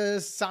 quitting the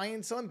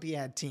science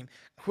Olympiad team,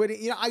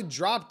 quitting, I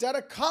dropped out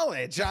of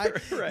college. I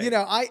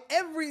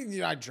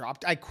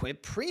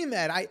quit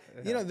pre-med.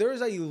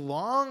 There's a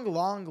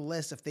long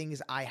list of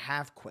things I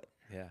have quit.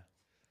 Yeah.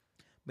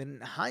 But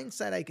in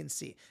hindsight, I can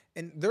see.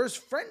 And there's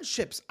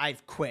friendships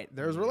I've quit.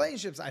 There's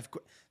relationships I've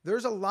quit.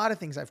 There's a lot of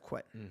things I've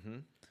quit.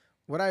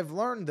 What I've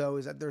learned, though,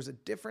 is that there's a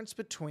difference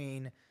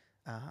between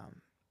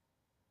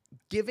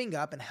giving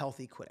up and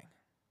healthy quitting.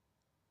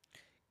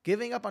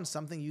 Giving up on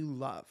something you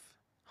love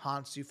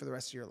haunts you for the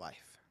rest of your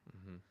life.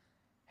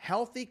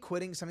 Healthy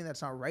quitting something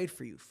that's not right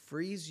for you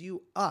frees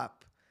you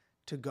up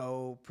to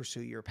go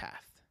pursue your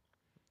path.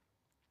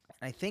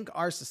 And I think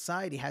our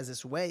society has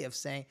this way of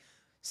saying,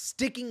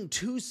 sticking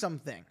to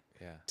something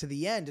to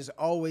the end is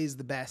always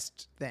the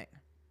best thing.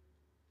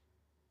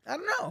 I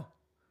don't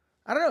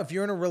know if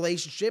you're in a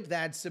relationship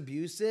that's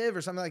abusive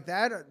or something like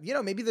that.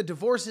 Maybe the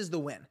divorce is the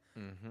win.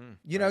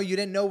 You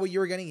didn't know what you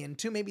were getting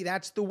into. Maybe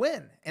that's the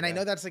win. And I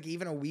know that's like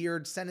even a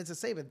weird sentence to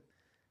say, but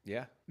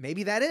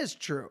maybe that is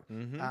true.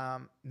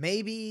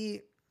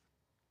 Maybe,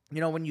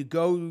 when you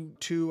go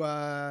to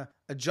a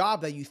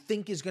job that you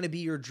think is going to be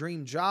your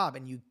dream job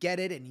and you get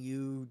it and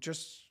you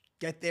just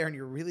get there and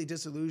you're really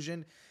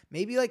disillusioned,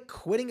 maybe like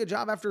quitting a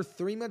job after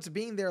 3 months of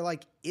being there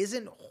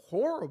isn't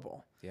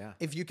horrible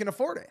if you can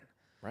afford it.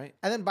 Right.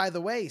 And then, by the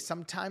way,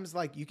 sometimes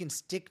you can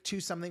stick to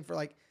something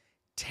for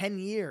 10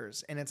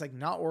 years and it's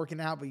not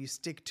working out, but you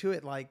stick to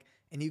it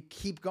and you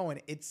keep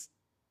going.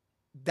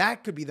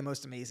 That could be the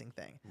most amazing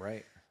thing.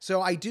 Right.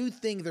 So I do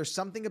think there's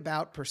something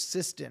about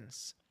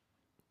persistence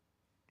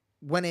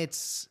when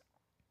it's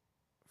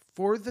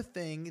for the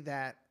thing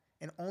that,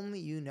 and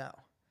only you know.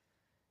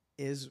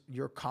 is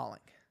your calling.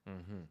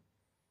 Mm-hmm.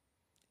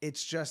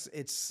 It's just,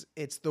 it's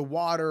the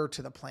water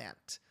to the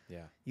plant.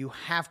 Yeah. You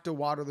have to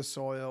water the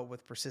soil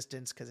with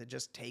persistence because it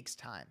just takes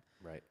time.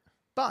 Right.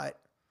 But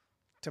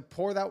to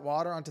pour that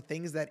water onto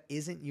things that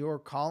isn't your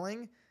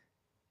calling,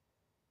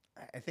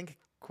 I think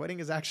quitting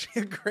is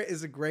actually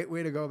a great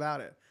way to go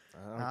about it.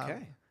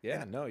 Okay.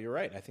 No, you're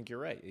right. I think you're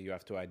right. You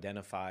have to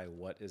identify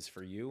what is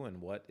for you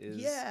and what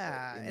is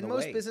and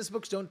most business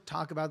books don't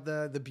talk about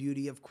the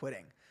beauty of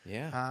quitting.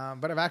 Yeah.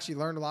 But I've actually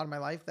learned a lot in my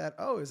life that,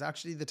 it was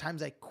actually the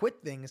times I quit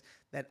things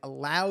that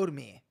allowed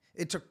me.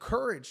 It took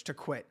courage to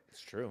quit.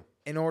 It's true.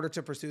 In order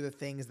to pursue the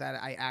things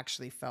that I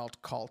actually felt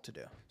called to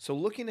do. So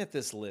looking at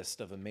this list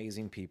of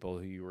amazing people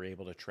who you were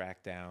able to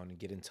track down and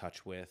get in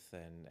touch with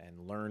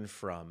and learn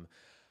from,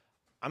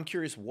 I'm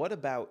curious, what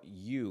about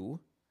you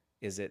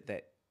is it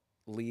that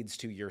leads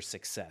to your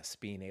success,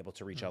 being able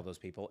to reach all those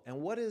people? And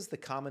what is the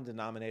common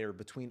denominator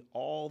between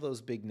all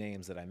those big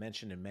names that I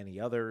mentioned and many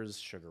others,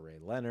 Sugar Ray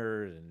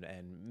Leonard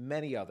and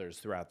many others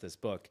throughout this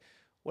book?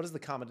 What is the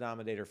common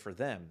denominator for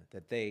them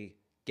that they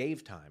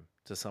gave time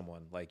to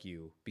someone like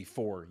you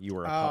before you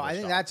were a published I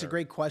think that's a author?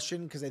 great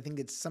question because I think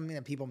it's something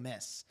that people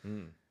miss.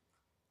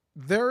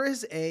 There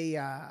is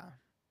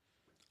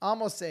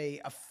almost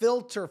a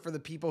filter for the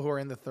people who are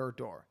in the third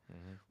door,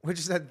 which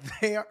is that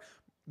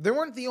they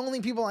weren't the only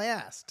people I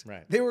asked.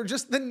 Right. They were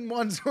just the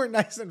ones who were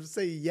nice enough to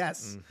say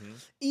yes,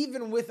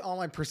 even with all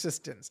my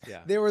persistence. Yeah.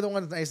 They were the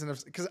ones nice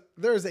enough because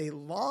there's a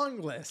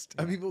long list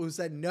of people who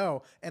said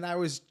no, and I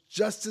was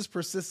just as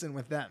persistent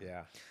with them.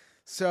 Yeah.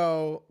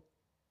 So,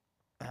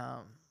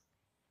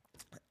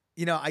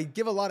 I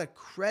give a lot of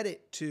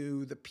credit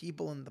to the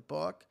people in the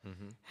book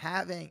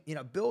having,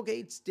 Bill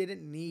Gates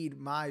didn't need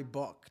my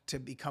book to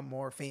become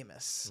more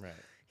famous. Right.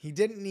 He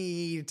didn't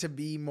need to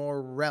be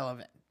more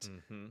relevant.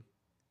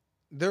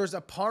 There's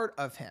a part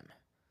of him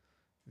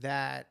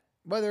that,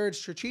 whether it's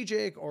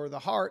strategic or the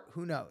heart,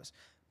 who knows,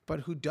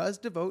 but who does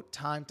devote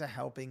time to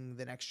helping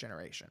the next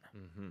generation.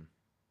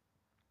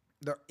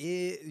 There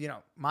is,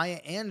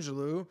 Maya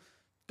Angelou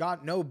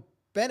got no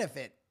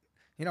benefit.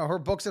 Her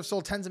books have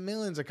sold tens of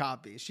millions of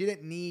copies. She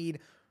didn't need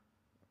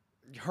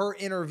her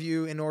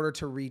interview in order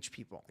to reach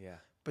people. Yeah.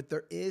 But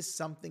there is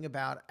something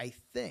about, I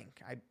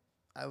think,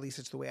 at least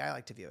it's the way I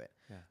like to view it,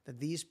 that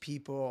these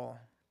people,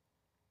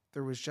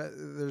 there's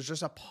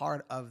just a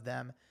part of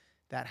them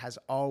that has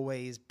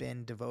always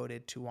been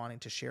devoted to wanting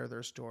to share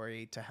their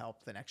story to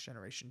help the next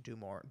generation do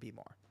more and be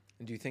more.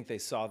 And do you think they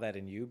saw that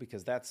in you?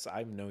 Because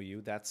I know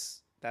you,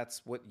 that's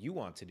what you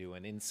want to do.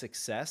 And in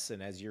success,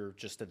 and as you're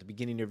just at the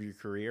beginning of your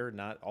career,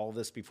 not all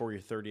this before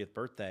your 30th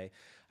birthday,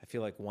 I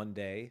feel like one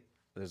day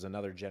there's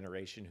another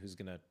generation who's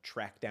going to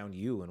track down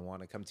you and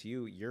want to come to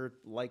you. You're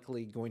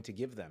likely going to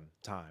give them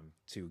time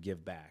to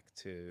give back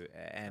to.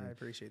 And I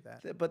appreciate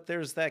that. But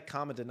there's that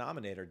common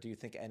denominator. Do you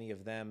think any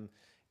of them,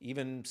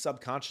 even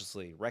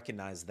subconsciously,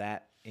 recognize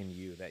that in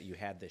you, that you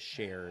had this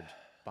shared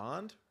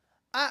bond?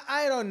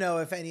 I don't know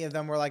if any of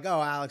them were like,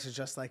 oh, Alex is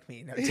just like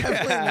me. No,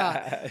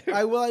 definitely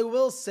not. What I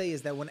will say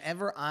is that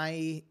whenever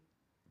I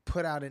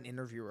put out an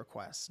interview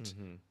request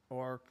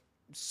or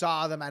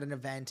saw them at an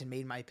event and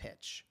made my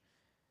pitch,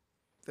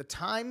 the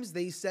times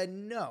they said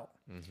no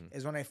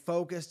is when I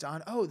focused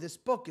on, this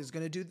book is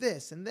going to do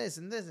this and this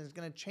and this, and it's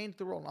going to change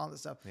the world and all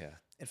this stuff. Yeah.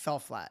 It fell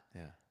flat.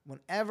 Yeah.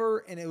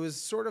 And it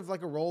was sort of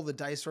like a roll of the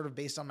dice, sort of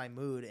based on my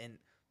mood. And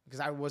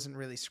because I wasn't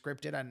really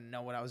scripted, I didn't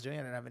know what I was doing.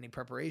 I didn't have any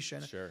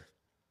preparation. Sure.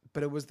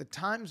 But it was the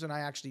times when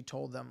I actually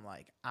told them,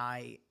 like,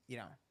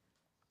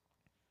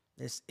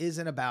 this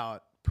isn't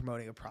about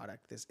promoting a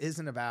product. This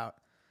isn't about,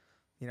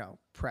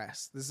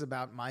 press. This is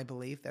about my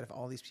belief that if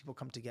all these people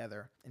come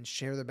together and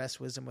share their best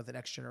wisdom with the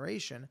next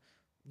generation,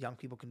 young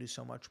people can do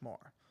so much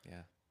more.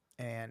 Yeah.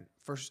 And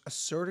for a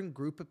certain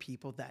group of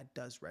people, that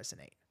does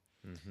resonate.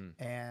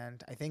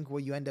 And I think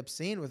what you end up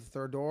seeing with the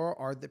third door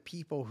are the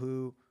people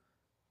who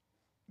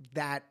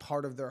that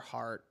part of their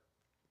heart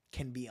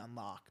can be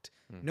unlocked,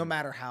 no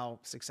matter how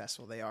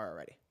successful they are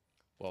already.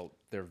 Well,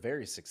 they're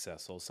very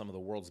successful, some of the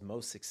world's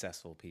most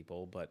successful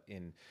people, but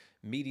in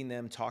meeting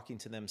them, talking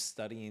to them,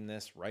 studying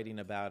this, writing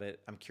about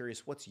it, I'm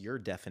curious, what's your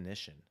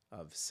definition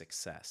of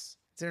success?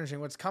 It's interesting.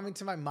 What's coming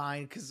to my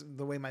mind, because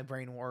the way my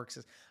brain works,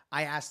 is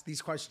I ask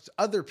these questions to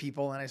other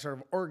people and I sort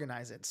of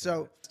organize it.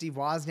 So Steve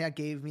Wozniak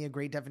gave me a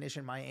great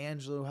definition. Maya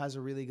Angelou has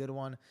a really good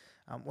one.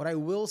 What I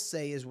will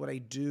say is what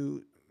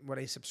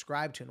I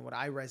subscribe to and what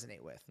I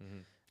resonate with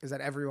is that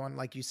everyone,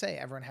 like you say,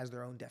 everyone has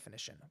their own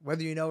definition,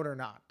 whether you know it or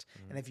not.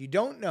 And if you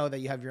don't know that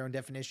you have your own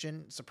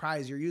definition,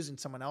 surprise, you're using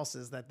someone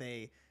else's that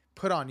they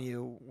put on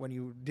you when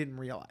you didn't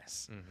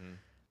realize.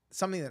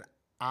 Something that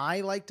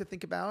I like to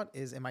think about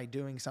is, am I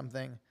doing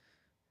something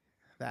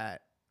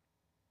that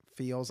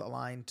feels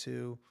aligned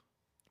to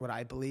what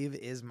I believe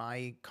is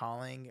my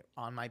calling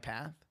on my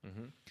path?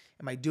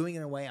 Am I doing it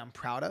in a way I'm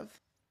proud of?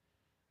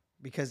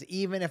 Because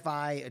even if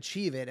I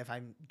achieve it, if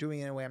I'm doing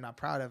it in a way I'm not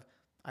proud of,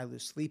 I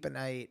lose sleep at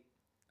night.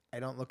 I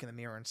don't look in the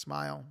mirror and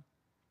smile.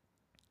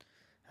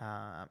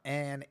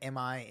 And am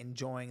I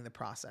enjoying the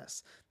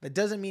process? That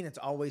doesn't mean it's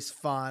always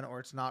fun or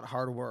it's not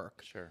hard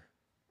work. Sure.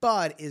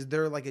 but is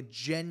there like a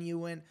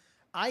genuine,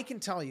 I can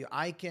tell you,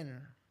 I'm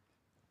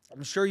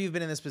sure you've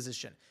been in this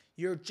position.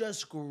 You're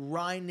just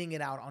grinding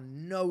it out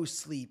on no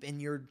sleep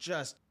and you're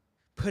just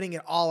putting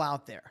it all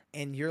out there.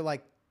 And you're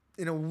like,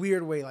 in a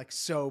weird way, like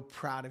so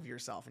proud of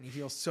yourself and you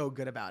feel so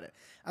good about it.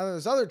 And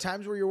there's other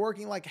times where you're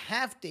working like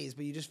half days,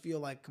 but you just feel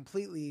like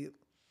completely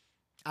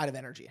out of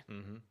energy.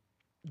 Mm-hmm.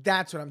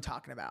 That's what I'm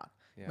talking about.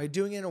 Yeah. Am I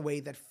doing it in a way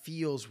that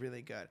feels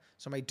really good?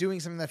 So am I doing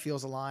something that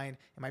feels aligned?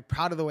 Am I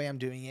proud of the way I'm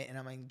doing it? And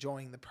am I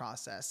enjoying the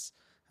process?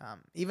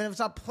 Even if it's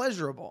not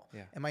pleasurable,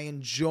 am I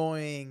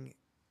enjoying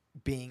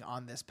being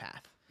on this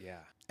path? Yeah.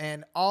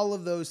 And all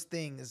of those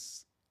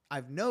things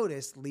I've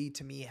noticed lead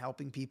to me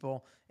helping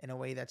people in a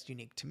way that's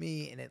unique to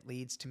me. And it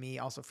leads to me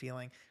also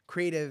feeling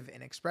creative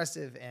and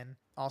expressive and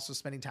also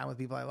spending time with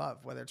people I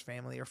love, whether it's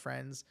family or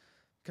friends.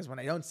 Because when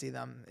I don't see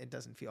them, it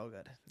doesn't feel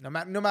good. No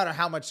matter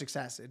how much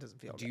success, it doesn't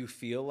feel good. Do you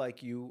feel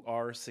like you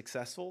are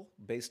successful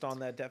based on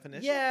that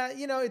definition? Yeah,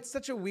 it's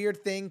such a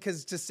weird thing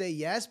because to say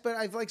yes, but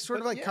I've like sort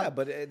of like come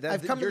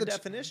to your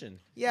definition.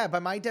 Yeah, by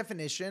my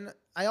definition,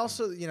 I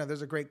also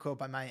there's a great quote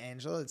by Maya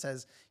Angelou that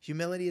says,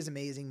 "Humility is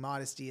amazing,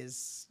 modesty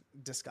is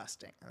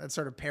disgusting." That's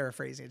sort of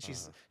paraphrasing it.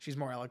 She's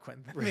more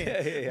eloquent than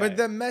me. But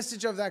the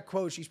message of that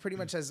quote, she's pretty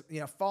much says,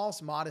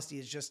 false modesty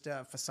is just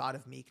a facade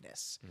of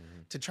meekness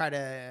to try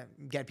to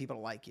get people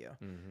to like you.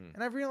 Mm-hmm.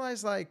 And I've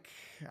realized like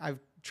I've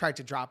tried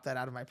to drop that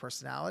out of my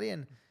personality.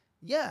 And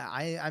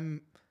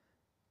I'm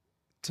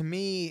to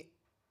me,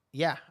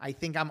 I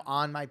think I'm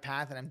on my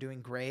path and I'm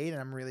doing great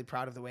and I'm really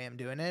proud of the way I'm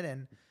doing it.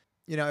 And,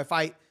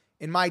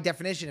 in my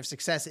definition, if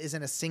success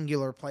isn't a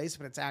singular place,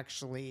 but it's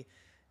actually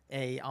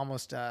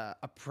almost a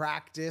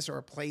practice or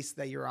a place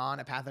that you're on,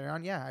 a path that you're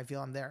on, I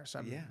feel I'm there. So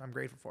I'm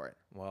grateful for it.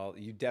 Well,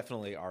 you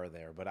definitely are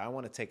there, but I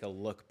want to take a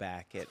look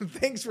back at...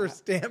 Thanks for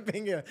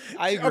stamping it.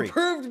 I agree.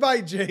 Approved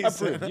by Jason.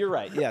 Approved. You're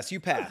right. Yes, you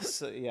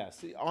pass.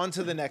 Yes. On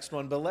to the next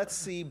one, but let's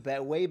see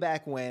way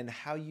back when,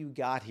 how you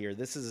got here.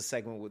 This is a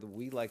segment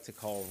we like to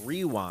call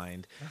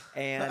Rewind,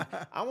 and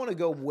I want to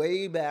go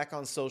way back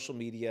on social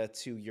media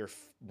to your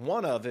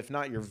one of, if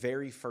not your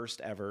very first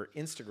ever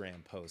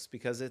Instagram post,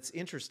 because it's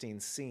interesting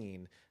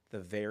seeing the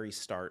very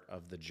start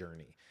of the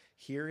journey.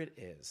 Here it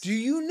is. Do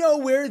you know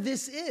where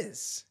this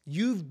is?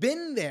 You've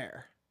been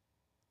there.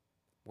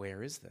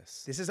 Where is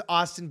this? This is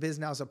Austin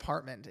Bisnow's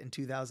apartment in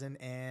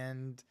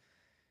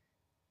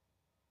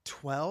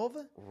 2012.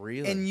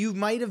 Really? And you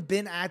might have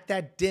been at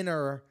that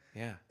dinner.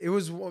 Yeah. It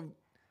was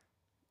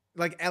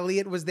like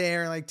Elliot was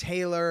there, like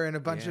Taylor and a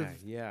bunch of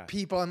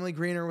people. Emily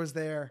Greener was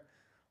there.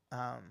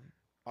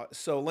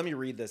 So let me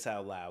read this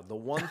out loud. The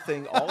one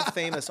thing all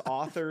famous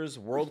authors,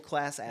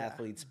 world-class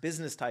athletes,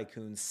 business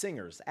tycoons,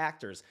 singers,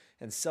 actors,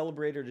 and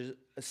celebrated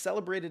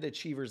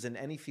achievers in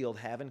any field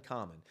have in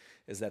common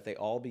is that they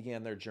all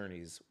began their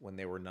journeys when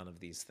they were none of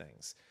these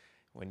things.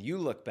 When you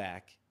look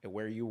back at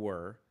where you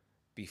were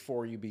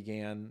before you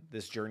began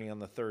this journey on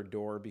the third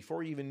door,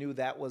 before you even knew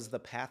that was the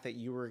path that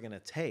you were going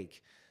to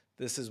take,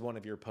 this is one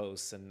of your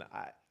posts. And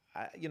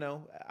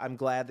I'm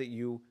glad that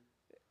you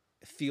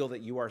feel that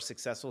you are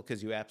successful,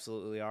 because you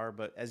absolutely are.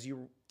 But as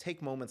you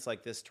take moments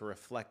like this to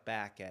reflect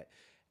back at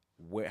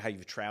how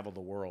you've traveled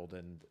the world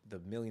and the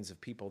millions of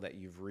people that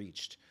you've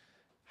reached,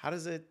 how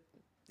does it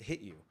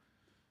hit you?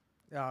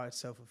 Oh, it's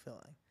so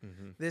fulfilling.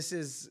 Mm-hmm. This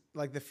is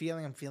like the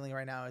feeling I'm feeling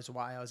right now is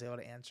why I was able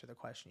to answer the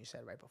question you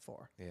said right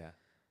before. Yeah.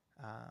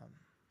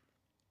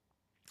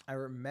 I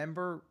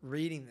remember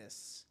reading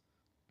this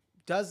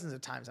dozens of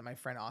times at my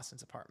friend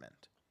Austin's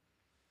apartment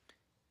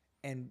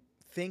and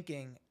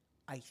thinking,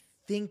 I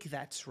think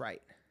that's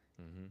right.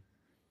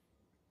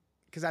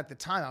 Because at the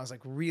time I was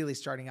like really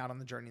starting out on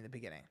the journey in the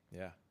beginning.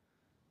 Yeah.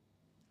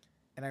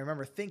 And I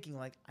remember thinking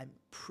like, I'm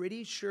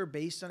pretty sure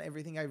based on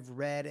everything I've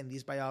read in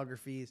these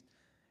biographies,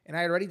 and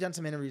I had already done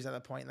some interviews at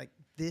that point, like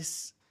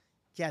this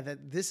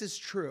is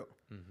true.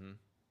 Mm-hmm.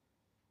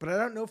 But I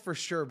don't know for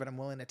sure, but I'm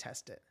willing to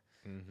test it.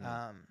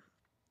 Mm-hmm.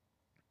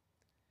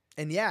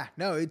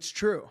 It's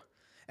true.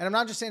 And I'm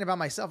not just saying about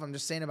myself. I'm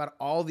just saying about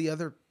all the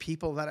other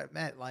people that I've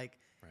met. Like,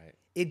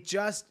 it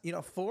just,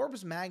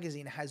 Forbes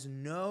magazine has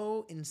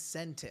no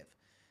incentive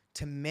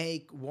to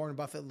make Warren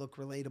Buffett look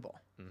relatable.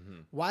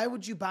 Mm-hmm. Why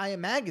would you buy a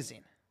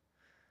magazine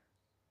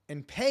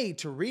and pay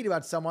to read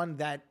about someone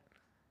that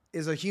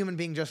is a human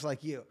being just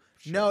like you?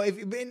 Sure. No, if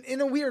in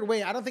a weird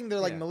way, I don't think they're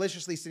like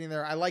maliciously sitting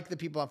there. I like the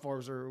people at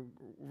Forbes are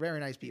very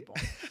nice people.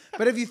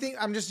 But if you think,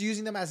 I'm just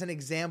using them as an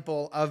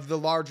example of the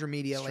larger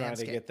media landscape.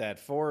 Trying to get that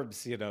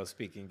Forbes,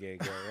 speaking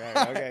gig there.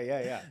 Right. Okay.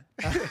 Yeah.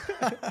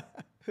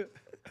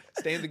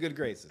 Stay in the good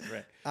graces.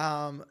 Right.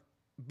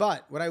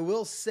 But what I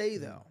will say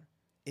though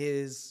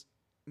is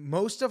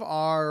most of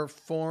our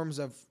forms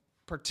of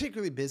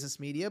particularly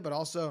business media, but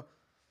also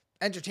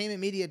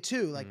entertainment media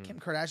too, like Kim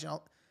Kardashian,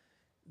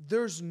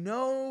 there's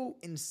no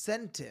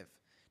incentive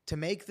to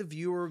make the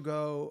viewer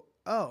go,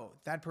 oh,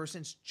 that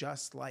person's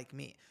just like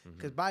me.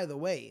 Because by the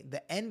way,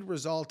 the end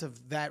result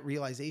of that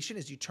realization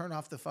is you turn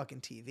off the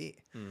fucking TV.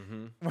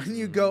 Mm-hmm. When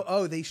you go,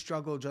 oh, they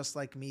struggle just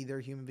like me, they're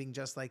a human being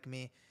just like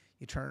me,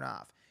 you turn it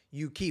off.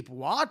 you keep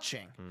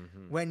watching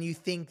when you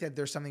think that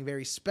there's something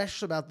very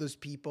special about those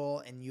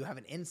people and you have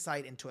an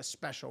insight into a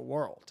special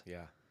world.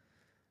 Yeah.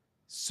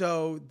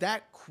 So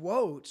that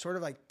quote sort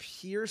of like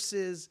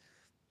pierces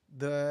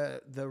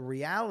the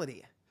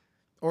reality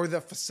or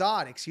the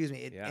facade, excuse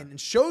me, and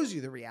shows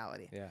you the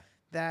reality. Yeah.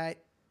 That,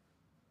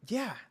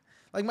 yeah.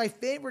 Like my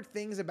favorite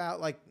things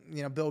about like,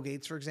 Bill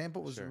Gates, for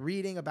example, was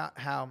reading about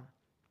how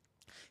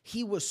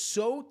he was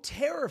so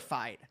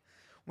terrified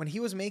when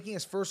he was making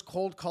his first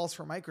cold calls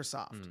for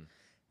Microsoft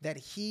that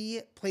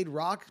he played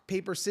rock,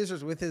 paper,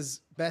 scissors with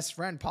his best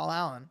friend, Paul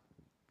Allen,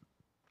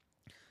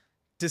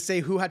 to say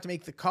who had to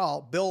make the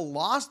call. Bill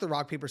lost the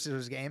rock, paper,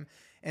 scissors game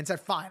and said,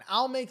 fine,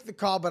 I'll make the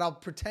call, but I'll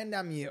pretend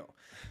I'm you.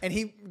 And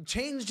he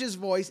changed his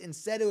voice and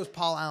said it was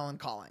Paul Allen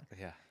calling.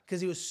 Yeah. Because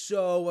he was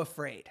so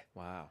afraid.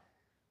 Wow.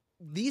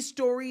 These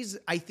stories,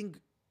 I think,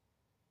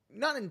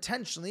 not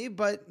intentionally,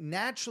 but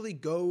naturally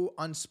go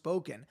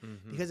unspoken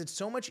because it's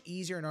so much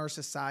easier in our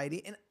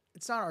society. And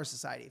it's not our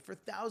society. For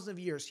thousands of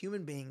years,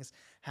 human beings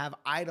have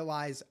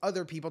idolized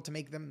other people to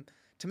make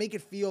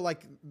it feel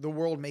like the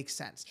world makes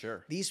sense.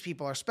 Sure. These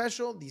people are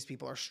special. These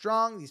people are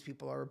strong. These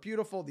people are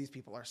beautiful. These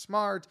people are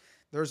smart.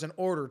 There's an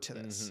order to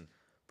this.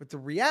 But the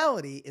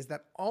reality is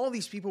that all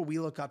these people we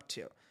look up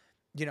to,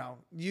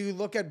 you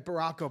look at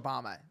Barack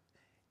Obama,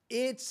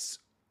 it's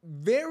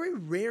very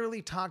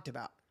rarely talked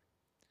about.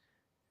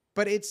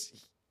 But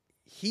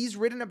he's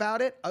written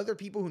about it. Other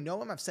people who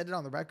know him have said it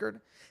on the record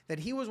that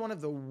he was one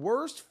of the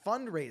worst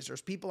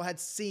fundraisers people had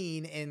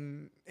seen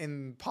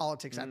in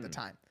politics at the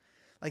time.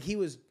 Like he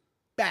was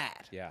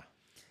bad. Yeah.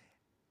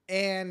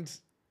 And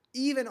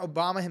even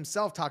Obama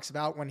himself talks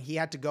about when he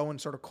had to go and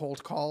sort of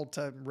cold call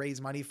to raise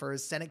money for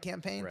his Senate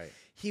campaign. Right.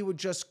 He would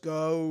just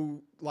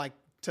go like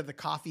to the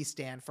coffee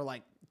stand for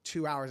like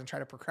 2 hours and try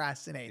to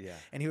procrastinate. Yeah.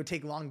 And he would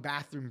take long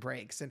bathroom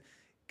breaks and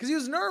because he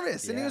was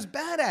nervous and he was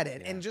bad at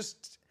it. And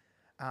just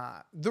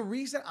the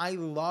reason I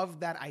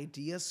love that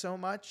idea so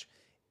much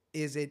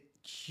is it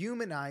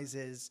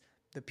humanizes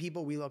the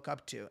people we look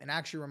up to and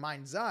actually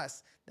reminds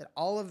us that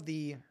all of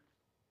the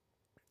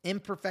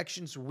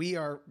imperfections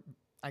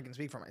I can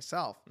speak for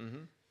myself,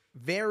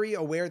 very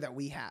aware that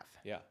we have.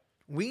 Yeah.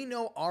 We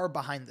know our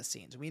behind the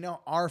scenes. We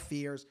know our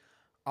fears,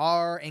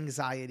 our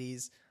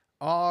anxieties,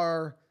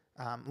 our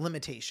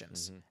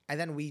limitations. And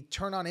then we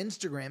turn on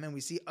Instagram and we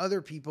see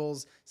other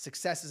people's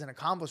successes and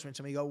accomplishments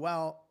and we go,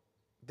 well,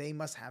 they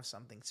must have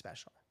something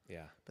special.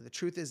 Yeah. But the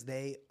truth is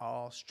they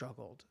all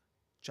struggled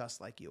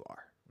just like you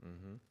are.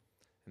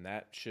 And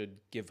that should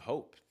give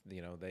hope.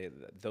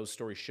 Those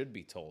stories should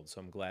be told. So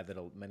I'm glad that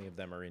many of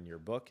them are in your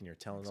book and you're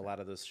telling a lot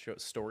of those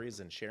stories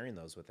and sharing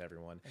those with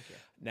everyone. Thank you.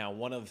 Now,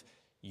 one of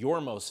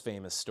your most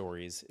famous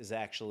stories is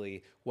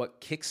actually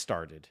what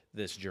kickstarted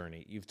this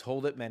journey. You've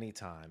told it many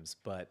times,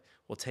 but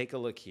we'll take a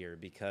look here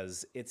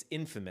because it's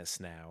infamous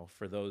now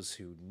for those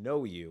who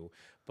know you.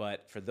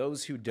 But for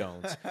those who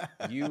don't,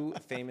 you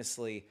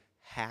famously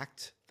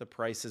hacked The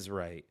Price is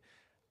Right.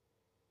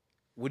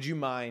 Would you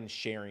mind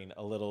sharing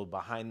a little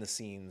behind the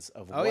scenes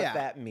of what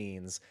that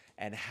means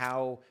and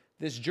how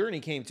this journey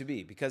came to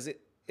be? Because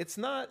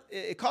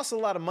it costs a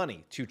lot of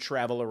money to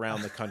travel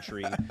around the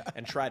country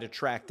and try to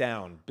track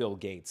down Bill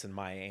Gates and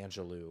Maya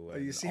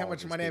Angelou. You see how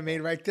much money I made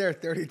right there?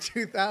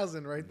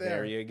 $32,000 right there.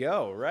 There you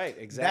go. Right.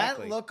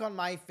 Exactly. That look on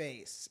my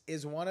face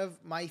is one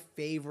of my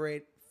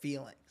favorite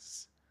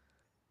feelings.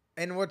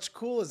 And what's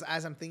cool is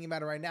as I'm thinking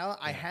about it right now,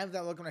 I have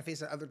that look on my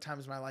face at other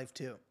times in my life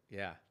too.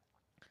 Yeah.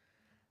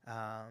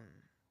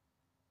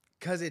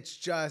 Because it's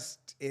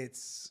just,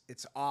 it's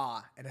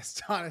awe and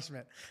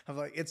astonishment of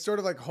like, it's sort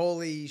of like,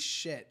 holy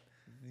shit.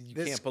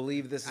 You can't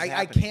believe this is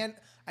happening.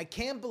 I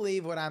can't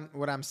believe what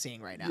I'm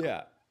seeing right now.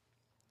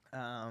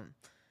 Yeah.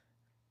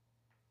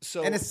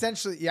 So and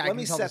essentially, let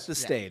me set the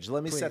stage.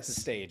 Let me Please. set the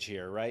stage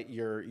here, right?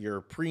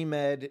 You're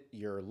pre-med,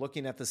 you're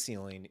looking at the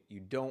ceiling.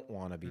 You don't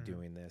want to be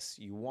doing this.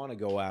 You want to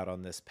go out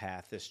on this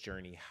path, this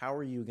journey. How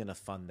are you going to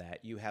fund that?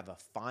 You have a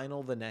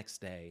final the next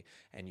day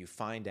and you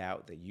find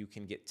out that you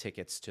can get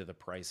tickets to The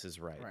Price is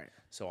Right.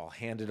 So I'll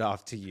hand it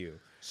off to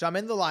you. So I'm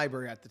in the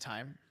library at the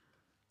time.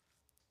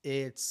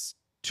 It's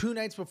 2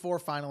 nights before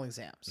final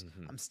exams.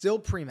 I'm still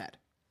pre-med.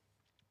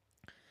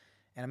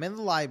 And I'm in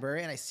the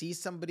library and I see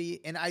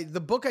somebody, and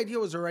the book idea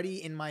was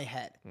already in my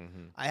head.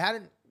 I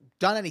hadn't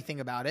done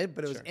anything about it,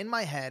 but it was in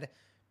my head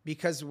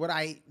because what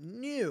I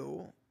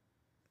knew,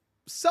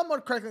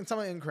 somewhat correctly and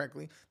somewhat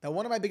incorrectly, that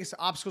one of my biggest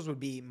obstacles would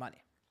be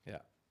money.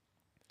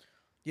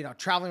 Yeah.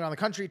 Traveling around the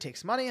country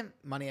takes money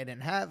I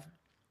didn't have.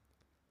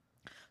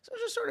 So it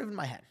was just sort of in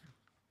my head.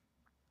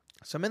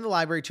 So I'm in the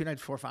library 2 nights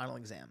before final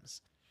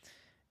exams.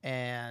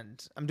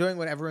 And I'm doing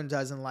what everyone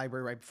does in the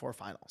library right before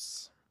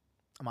finals.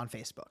 I'm on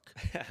Facebook.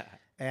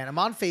 And I'm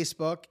on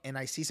Facebook, and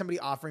I see somebody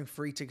offering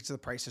free tickets to The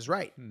Price is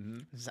Right.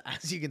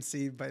 As you can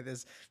see by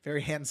this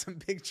very handsome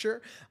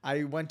picture,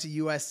 I went to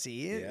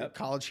USC,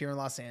 college here in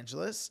Los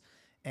Angeles,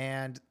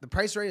 and The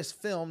Price is Right is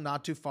filmed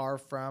not too far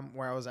from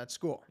where I was at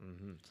school.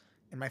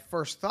 And my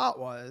first thought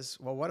was,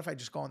 well, what if I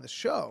just go on the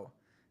show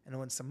and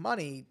win some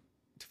money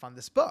to fund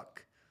this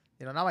book?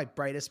 not my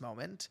brightest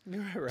moment.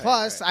 Right,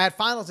 Plus, I had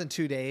finals in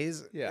 2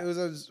 days. Yeah. It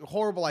was a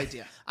horrible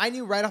idea. I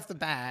knew right off the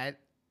bat,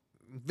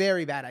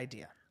 very bad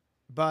idea.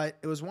 But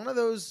it was one of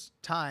those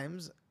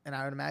times, and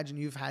I would imagine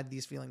you've had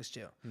these feelings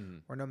too,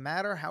 where no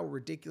matter how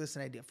ridiculous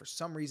an idea, for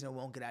some reason it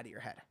won't get out of your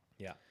head.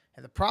 Yeah.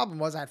 And the problem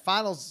was I had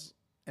finals,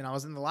 and I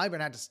was in the library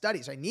and I had to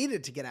study, so I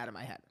needed to get out of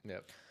my head.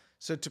 Yep.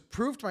 So to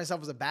prove to myself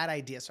it was a bad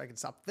idea so I could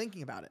stop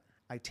thinking about it,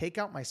 I take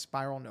out my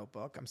spiral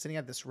notebook. I'm sitting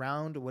at this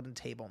round wooden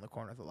table in the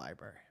corner of the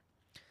library.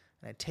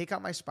 And I take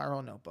out my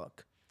spiral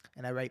notebook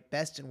and I write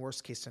best and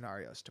worst case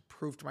scenarios to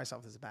prove to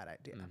myself this is a bad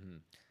idea.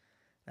 And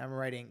I'm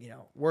writing,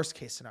 worst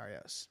case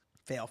scenarios.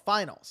 Fail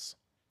finals.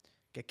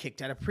 Get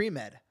kicked out of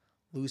pre-med.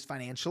 Lose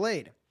financial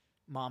aid.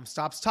 Mom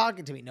stops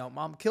talking to me. No,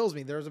 mom kills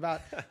me. There's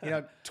about,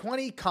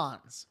 20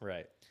 cons.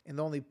 Right. And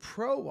the only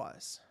pro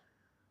was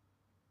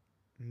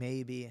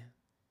maybe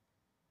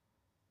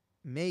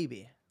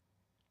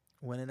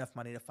win enough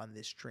money to fund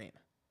this dream.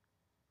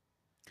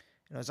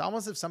 And it was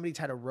almost as if somebody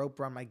tied a rope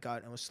around my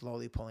gut and was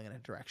slowly pulling in a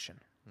direction.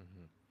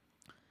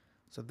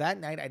 So that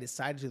night, I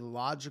decided to do the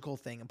logical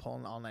thing and pull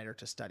an all-nighter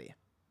to study.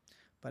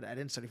 But I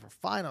didn't study for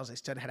finals. I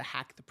studied how to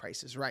hack the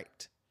Price is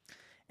Right.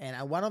 And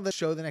I went on the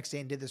show the next day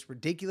and did this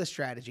ridiculous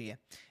strategy and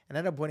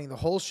ended up winning the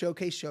whole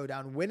showcase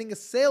showdown, winning a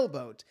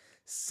sailboat,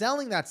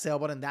 selling that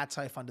sailboat, and that's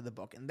how I funded the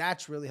book. And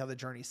that's really how the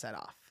journey set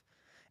off.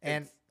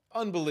 And it's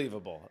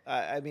unbelievable.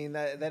 I mean,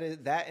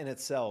 that in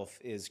itself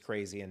is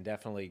crazy and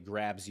definitely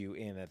grabs you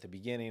in at the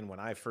beginning. When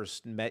I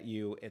first met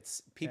you,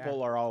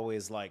 people are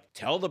always like,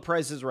 tell the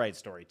Price is Right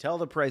story. Tell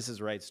the Price is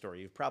Right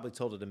story. You've probably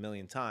told it a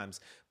million times,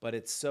 but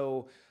it's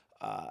so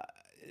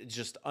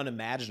just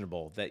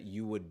unimaginable that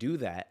you would do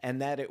that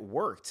and that it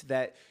worked,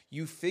 that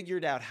you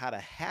figured out how to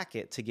hack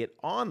it to get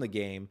on the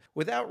game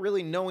without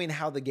really knowing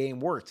how the game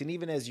worked. And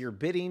even as you're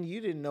bidding,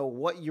 you didn't know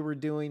what you were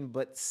doing,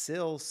 but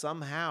still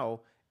somehow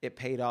it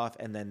paid off.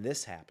 And then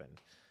this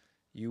happened.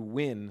 You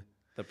win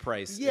the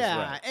Price is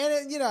Right.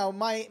 And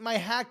my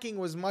hacking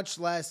was much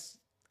less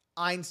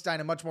Einstein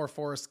and much more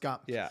Forrest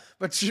Gump. Yeah.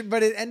 But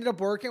it ended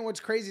up working. What's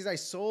crazy is I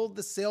sold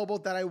the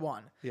sailboat that I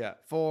won. Yeah.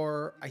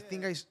 For, I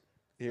think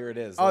Here it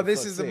is. Oh,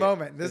 this is the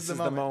moment. This is the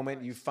moment.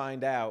 moment you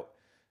find out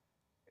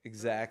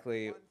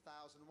exactly. $1,188.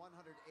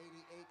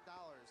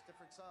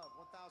 Difference of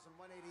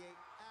 $1,188.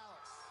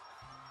 Alex.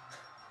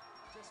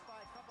 Just by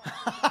a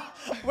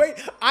couple. Wait,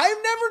 I've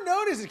never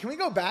noticed it. Can we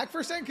go back for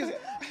a second? Because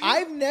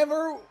I've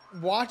never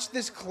watched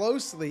this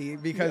closely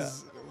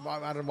because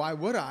why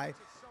would I?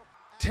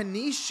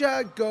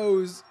 Tanisha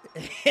goes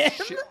him?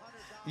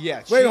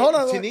 Yeah. Wait, hold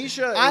on.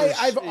 Tanisha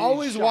I've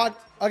always watched.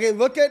 Okay,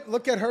 look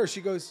at her.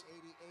 She goes.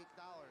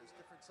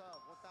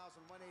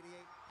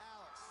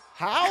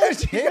 How?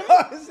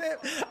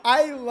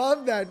 I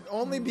love that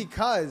only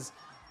because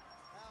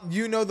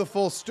you know the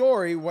full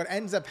story. What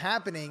ends up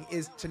happening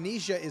is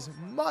Tanisha is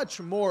much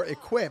more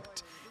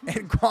equipped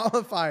and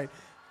qualified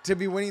to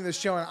be winning the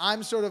show, and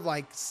I'm sort of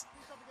like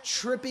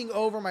tripping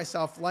over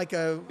myself like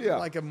a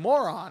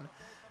moron.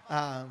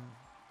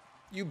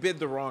 You bid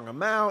the wrong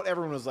amount.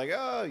 Everyone was like,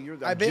 "Oh, you're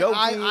joking."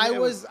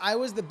 I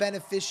was the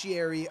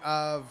beneficiary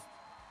of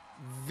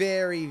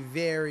very,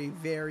 very,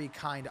 very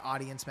kind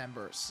audience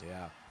members.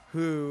 Yeah.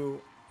 Who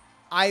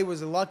I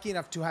was lucky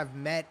enough to have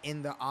met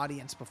in the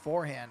audience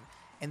beforehand,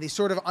 and they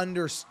sort of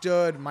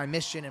understood my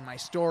mission and my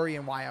story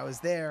and why I was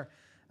there.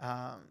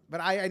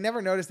 But I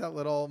never noticed that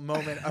little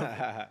moment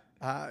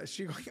of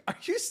she going, "Are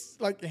you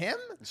like him?"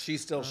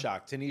 She's still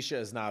shocked. Tanisha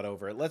is not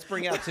over it. Let's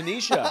bring out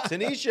Tanisha.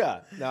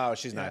 Tanisha. No,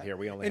 she's not here.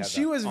 We only and have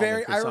she was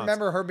very. I croissants.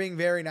 remember her being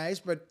very nice,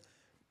 but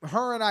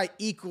her and I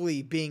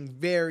equally being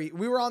very.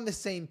 We were on the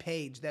same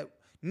page that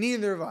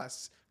neither of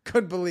us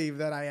could believe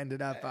that I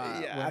ended up.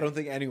 I don't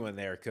think anyone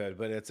there could,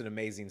 but it's an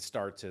amazing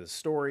start to the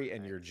story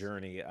and your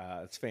journey.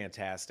 It's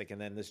fantastic.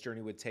 And then this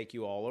journey would take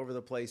you all over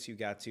the place. You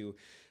got to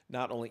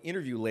not only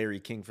interview Larry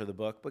King for the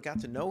book, but got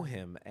to know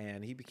him.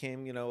 And he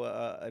became,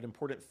 an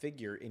important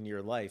figure in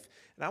your life.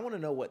 And I want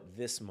to know what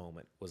this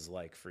moment was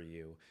like for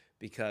you,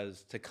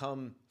 because to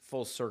come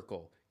full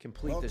circle,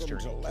 complete this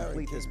journey,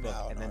 complete this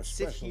book, and then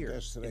sit here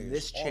in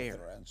this chair.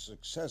 Author and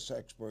success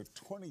expert,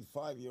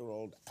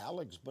 25-year-old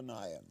Alex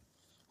Banayan,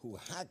 who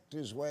hacked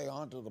his way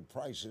onto The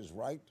Price is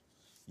Right,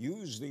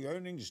 used the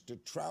earnings to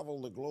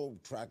travel the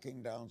globe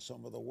tracking down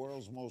some of the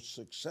world's most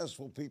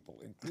successful people,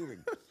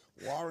 including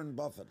Warren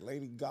Buffett,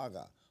 Lady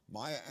Gaga,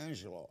 Maya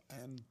Angelou,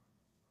 and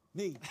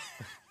me,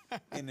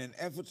 in an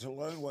effort to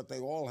learn what they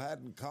all had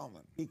in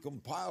common. He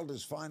compiled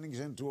his findings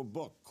into a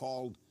book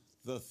called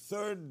The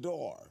Third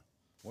Door.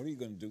 What are you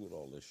going to do with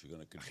all this? You're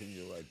going to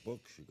continue to write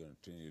books? You're going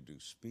to continue to do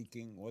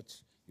speaking?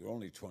 You're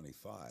only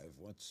 25.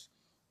 What's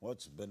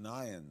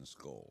Banayan's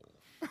goal?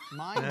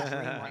 My dream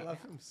right now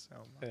So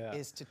much.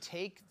 is to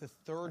take the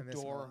third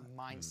door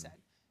mindset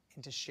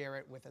and to share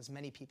it with as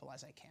many people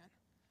as I can.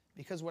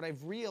 Because what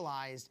I've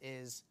realized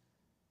is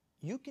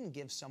you can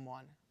give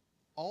someone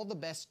all the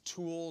best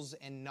tools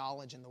and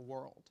knowledge in the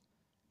world,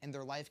 and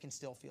their life can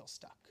still feel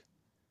stuck.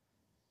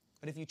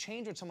 But if you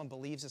change what someone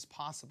believes is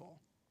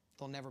possible,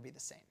 they'll never be the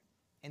same.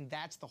 And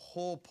that's the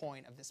whole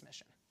point of this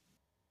mission.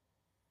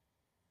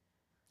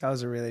 That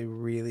was a really,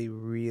 really,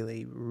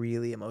 really,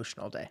 really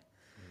emotional day.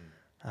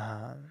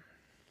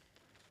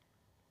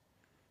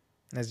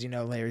 As you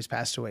know, Larry's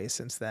passed away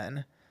since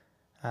then.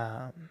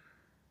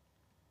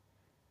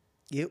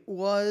 It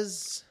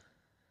was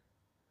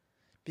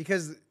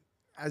because,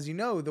 as you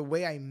know, the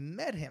way I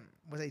met him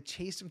was I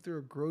chased him through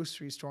a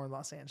grocery store in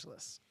Los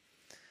Angeles.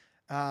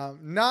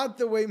 Not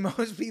the way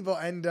most people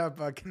end up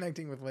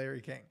connecting with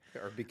Larry King.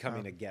 Or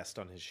becoming a guest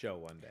on his show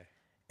one day.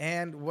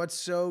 And what's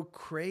so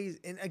crazy,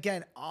 and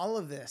again, all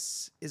of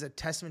this is a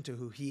testament to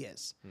who he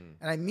is.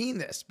 And I mean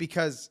this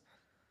because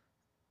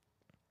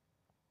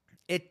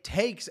it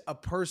takes a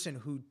person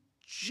who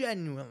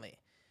genuinely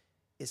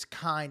is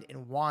kind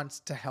and wants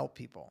to help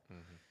people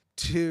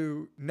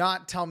to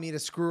not tell me to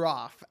screw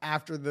off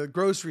after the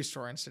grocery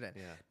store incident,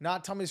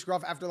 not tell me to screw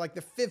off after like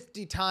the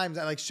 50 times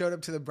I like showed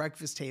up to the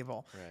breakfast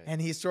table,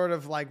 and he sort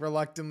of like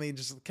reluctantly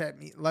just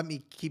let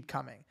me keep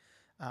coming.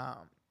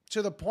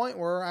 To the point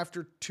where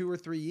after 2 or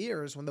 3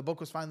 years, when the book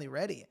was finally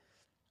ready,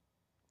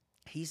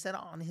 he said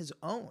on his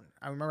own,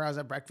 I remember I was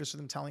at breakfast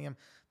with him telling him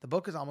the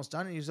book is almost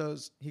done. And he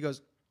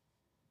goes,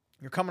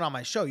 "You're coming on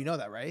my show. You know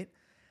that, right?"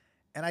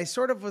 And I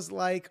sort of was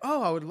like,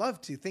 "Oh, I would love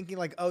to," thinking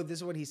like, "Oh, this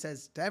is what he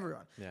says to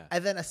everyone." Yeah.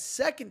 And then a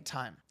second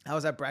time I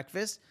was at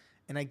breakfast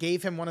and I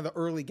gave him one of the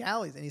early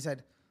galleys and he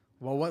said,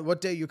 "Well, what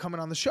day are you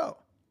coming on the show?"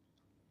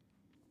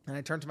 And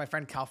I turned to my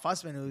friend Cal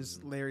Fussman,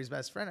 who's Larry's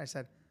best friend. I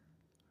said,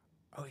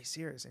 "Oh, he's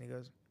serious?" And he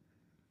goes,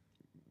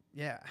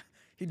 "Yeah."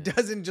 He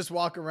doesn't just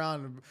walk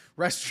around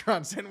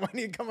restaurants and when are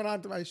you coming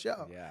on to my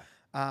show? Yeah.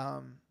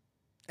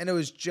 And it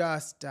was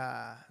just...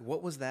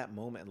 what was that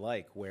moment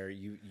like where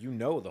you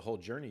know the whole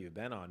journey you've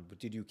been on, but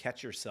did you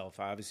catch yourself?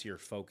 Obviously, you're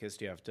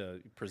focused. You have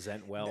to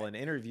present well and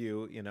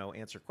interview,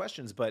 answer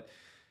questions. But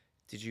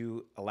did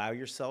you allow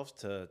yourself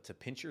to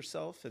pinch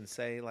yourself and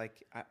say,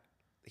 like,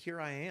 here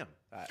I am.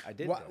 I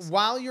did this.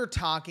 While you're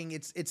talking,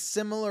 it's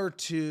similar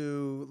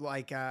to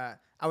like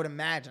I would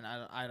imagine.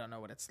 I don't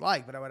know what it's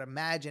like, but I would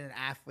imagine an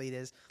athlete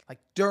is like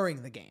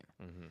during the game,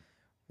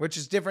 which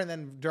is different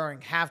than during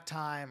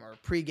halftime or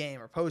pregame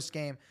or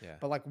postgame. Yeah.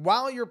 But like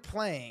while you're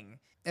playing,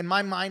 and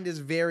my mind is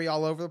very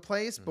all over the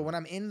place. But when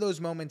I'm in those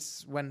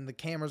moments when the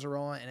cameras are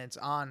rolling and it's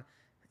on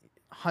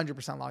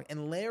 100% log,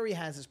 and Larry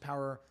has his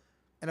power,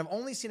 and I've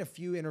only seen a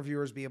few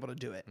interviewers be able to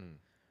do it,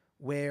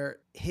 where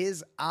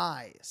his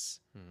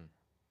eyes,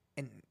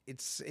 and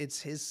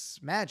it's his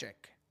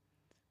magic.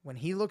 When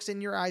he looks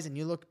in your eyes and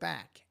you look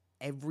back,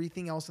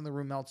 everything else in the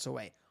room melts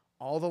away.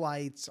 All the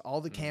lights,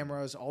 all the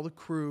cameras, all the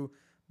crew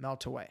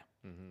melt away.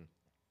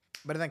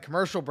 But then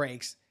commercial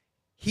breaks,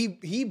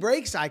 he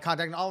breaks eye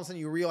contact, and all of a sudden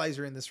you realize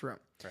you're in this room.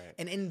 Right.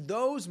 And in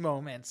those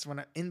moments,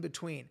 when in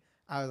between,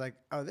 I was like,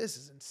 "Oh, this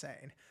is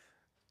insane."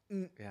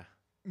 Yeah.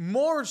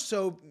 More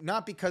so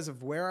not because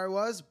of where I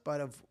was,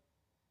 but of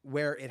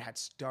where it had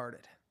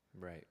started.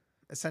 Right.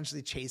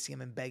 Essentially chasing him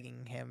and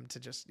begging him to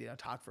just,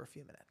 talk for a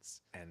few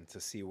minutes. And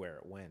to see where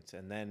it went.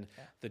 And then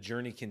the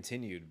journey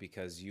continued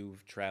because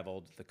you've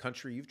traveled the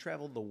country, you've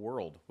traveled the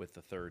world with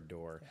the Third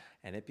Door,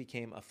 and it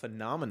became a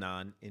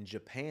phenomenon in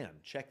Japan.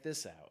 Check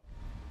this out.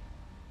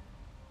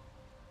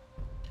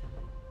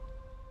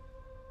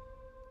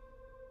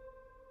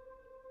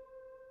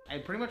 I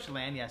pretty much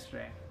land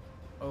yesterday.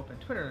 Open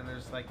Twitter and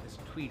there's like this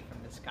tweet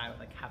from this guy with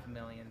like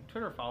 500,000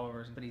 Twitter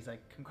followers, but he's like,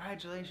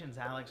 "Congratulations,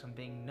 Alex, on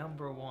being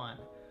 #1."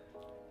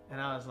 And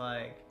I was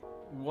like,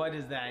 what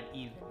does that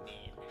even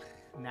mean?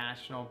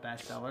 National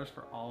bestsellers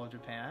for all of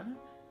Japan?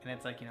 And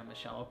it's like,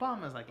 Michelle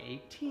Obama's like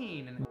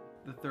 18, and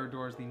The Third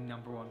Door is the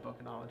 #1 book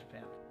in all of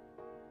Japan.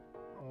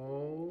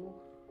 Oh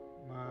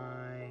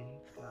my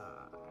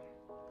God.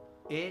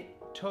 It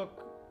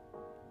took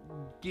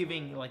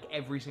giving like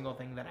every single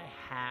thing that I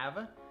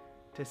have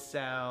to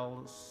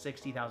sell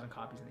 60,000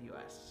 copies in the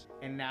US.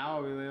 And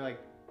now we really like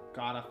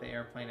got off the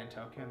airplane in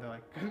Tokyo and they're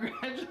like,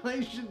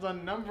 "Congratulations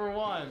on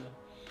 #1.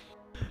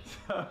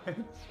 So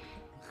it's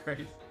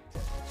crazy.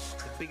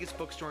 The biggest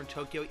bookstore in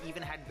Tokyo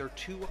even had their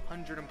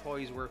 200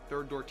 employees wear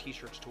Third Door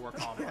t-shirts to work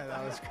on. Yeah,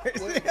 that was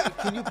crazy.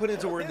 Can you put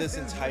into word this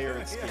entire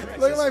experience?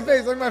 Look at my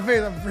face. Look at my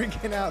face. I'm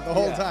freaking out the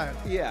whole time.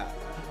 Yeah.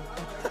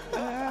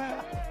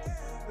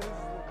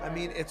 I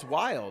mean, it's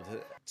wild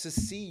to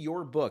see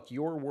your book,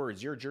 your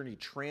words, your journey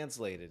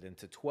translated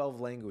into 12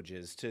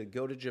 languages, to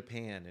go to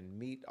Japan and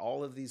meet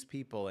all of these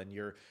people, and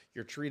you're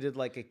treated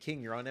like a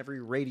king. You're on every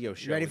radio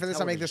show. You ready for this?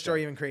 I'll make this television story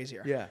show. even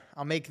crazier. Yeah.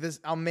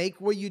 I'll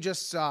make what you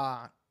just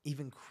saw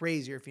even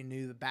crazier if you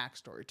knew the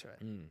backstory to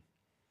it.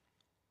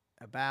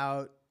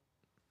 About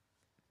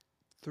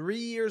 3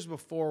 years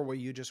before what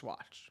you just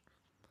watched.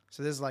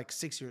 So this is like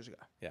 6 years ago.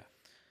 Yeah.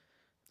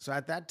 So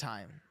at that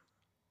time,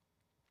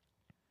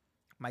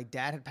 my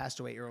dad had passed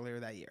away earlier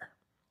that year.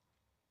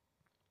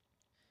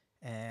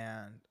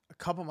 And a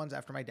couple months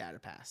after my dad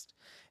had passed.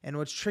 And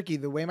what's tricky,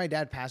 the way my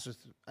dad passed was,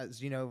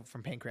 as you know,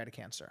 from pancreatic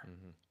cancer.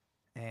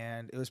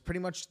 And it was pretty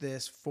much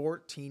this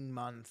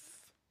 14-month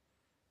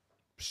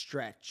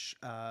stretch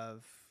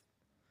of,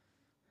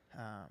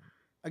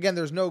 again,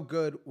 there's no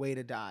good way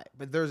to die.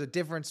 But there's a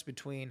difference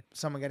between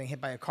someone getting hit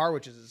by a car,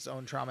 which is its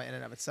own trauma in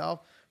and of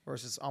itself,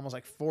 versus almost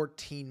like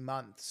 14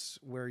 months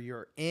where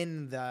you're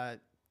in the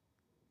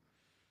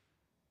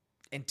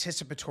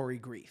anticipatory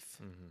grief.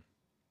 Mm-hmm.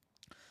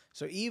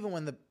 So even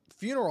when the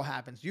funeral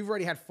happens, you've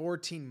already had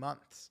 14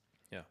 months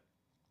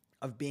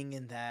of being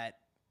in that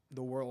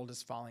the world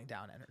is falling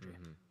down energy.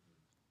 Mm-hmm.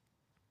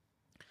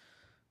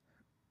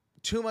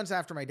 2 months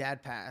after my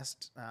dad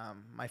passed,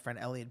 my friend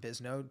Elliot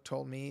Bisno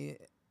told me,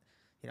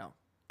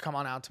 come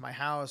on out to my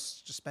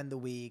house, just spend the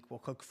week, we'll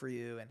cook for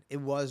you. And it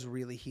was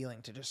really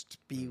healing to just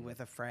be with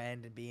a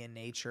friend and be in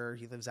nature.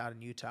 He lives out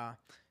in Utah.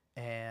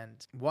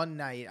 And one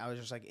night I was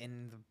just like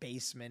in the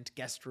basement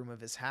guest room of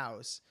his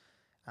house,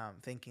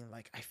 thinking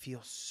like, I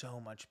feel so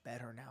much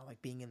better now,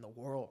 like being in the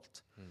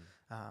world.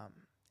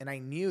 And I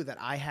knew that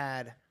I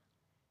had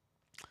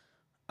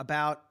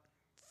about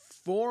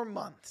 4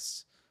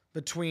 months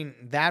between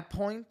that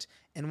point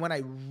and when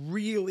I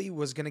really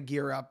was going to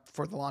gear up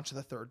for the launch of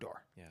the third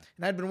door. Yeah.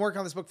 And I'd been working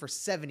on this book for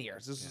 7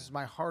 years. This was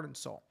my heart and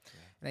soul. Yeah.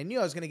 And I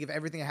knew I was going to give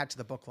everything I had to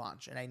the book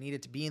launch, and I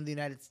needed to be in the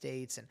United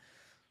States and,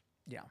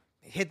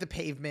 hit the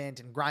pavement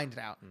and grind it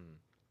out.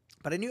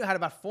 But I knew I had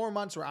about 4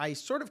 months where I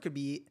sort of could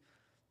be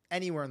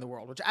anywhere in the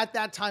world, which at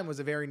that time was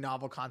a very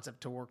novel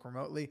concept to work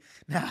remotely.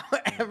 Now,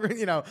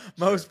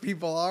 most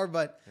people are,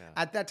 but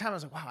at that time I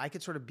was like, wow, I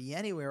could sort of be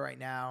anywhere right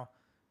now.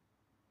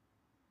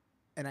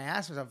 And I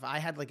asked myself, if I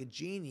had like a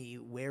genie,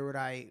 where would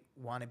I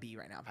want to be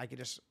right now? If I could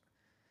just,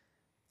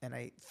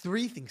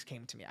 three things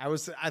came to me. I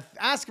was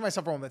asking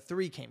myself for one, but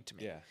three came to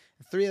me. Yeah.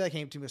 The three that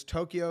came to me was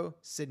Tokyo,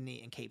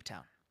 Sydney, and Cape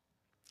Town.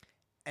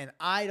 And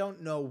I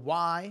don't know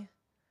why,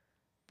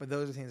 but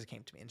those are the things that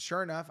came to me. And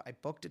sure enough, I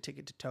booked a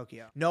ticket to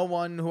Tokyo. No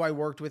one who I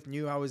worked with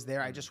knew I was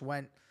there. I just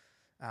went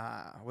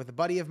with a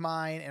buddy of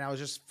mine, and I was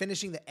just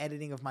finishing the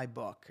editing of my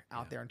book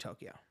out there in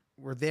Tokyo.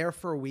 We're there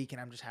for a week,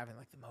 and I'm just having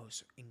like the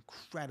most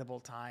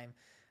incredible time.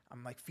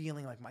 I'm like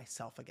feeling like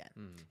myself again.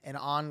 And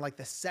on like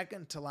the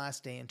second to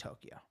last day in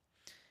Tokyo,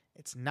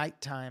 it's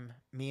nighttime.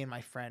 Me and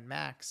my friend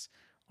Max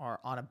are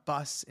on a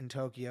bus in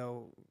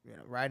Tokyo,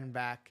 riding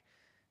back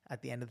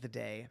at the end of the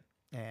day.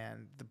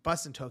 And the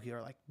bus in Tokyo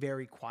are like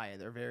very quiet.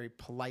 They're very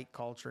polite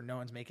culture. No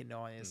one's making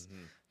noise.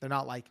 They're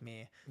not like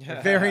me.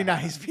 They're very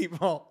nice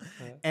people.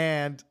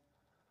 And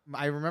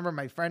I remember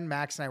my friend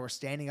Max and I were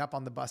standing up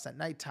on the bus at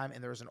nighttime,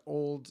 and there was an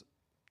old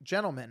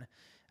gentleman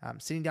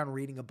sitting down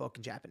reading a book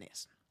in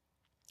Japanese.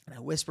 And I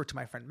whispered to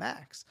my friend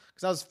Max,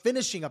 because I was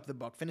finishing up the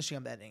book, finishing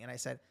up editing, and I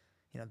said,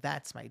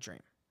 that's my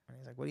dream. And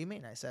he's like, what do you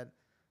mean? I said,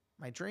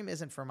 my dream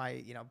isn't for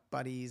my,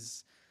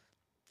 buddies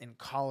in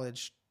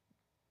college,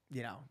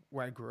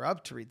 where I grew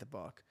up to read the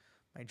book.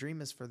 My dream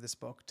is for this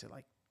book to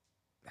like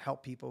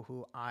help people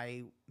who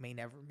I may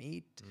never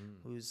meet,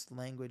 whose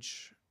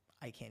language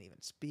I can't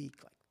even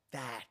speak. Like,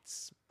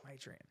 that's my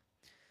dream.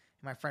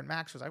 And my friend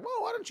Max was like,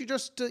 well, why don't you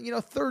just,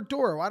 third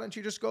door? Why don't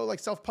you just go like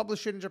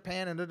self-publish it in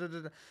Japan? And I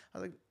was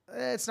like,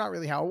 it's not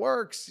really how it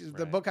works.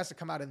 The book has to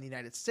come out in the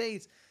United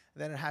States.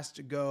 Then it has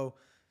to go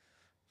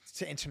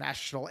to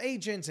international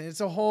agents, and it's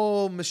a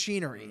whole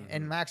machinery.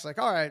 And Max was like,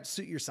 all right,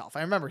 suit yourself.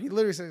 I remember he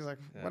literally said, he's like,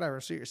 whatever,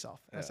 suit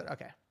yourself. And I said,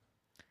 okay.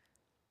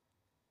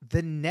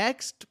 The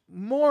next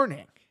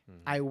morning,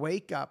 I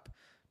wake up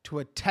to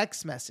a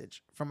text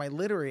message from my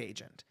literary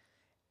agent,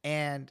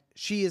 and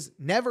she has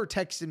never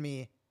texted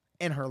me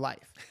in her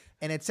life.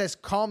 And it says,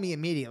 call me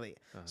immediately.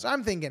 So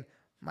I'm thinking,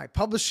 my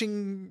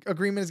publishing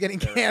agreement is getting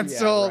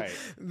canceled.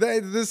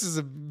 This is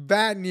a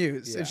bad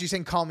news. And she's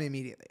saying, call me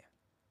immediately.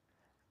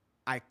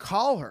 I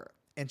call her,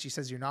 and she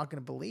says, you're not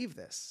going to believe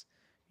this.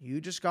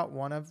 You just got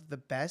one of the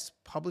best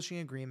publishing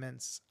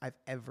agreements I've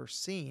ever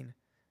seen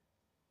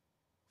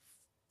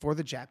for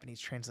the Japanese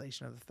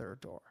translation of the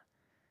third door.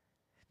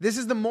 This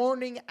is the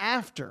morning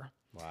after.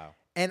 Wow.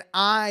 And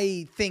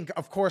I think,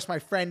 of course, my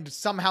friend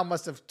somehow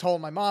must have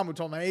told my mom, who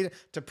told my agent,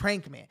 to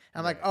prank me. And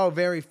I'm like, oh,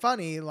 very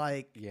funny.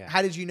 Like,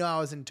 how did you know I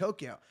was in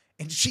Tokyo?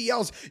 And she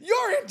yells,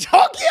 you're in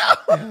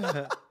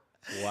Tokyo!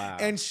 Wow.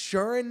 And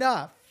sure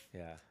enough,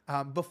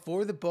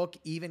 before the book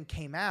even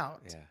came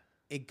out,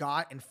 it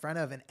got in front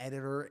of an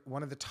editor,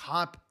 one of the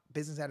top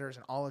business editors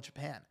in all of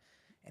Japan.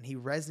 And he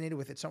resonated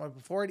with it so much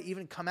before it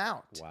even come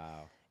out.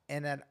 Wow.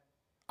 And then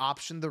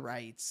optioned the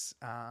rights.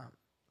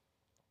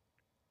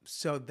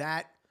 So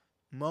that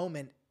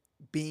moment,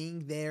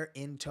 being there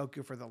in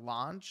Tokyo for the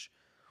launch,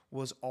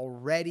 was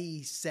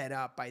already set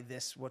up by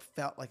this, what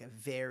felt like a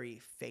very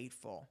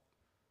fateful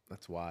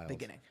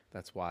beginning.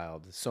 That's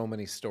wild. So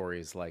many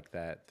stories like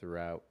that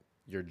throughout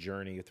your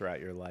journey,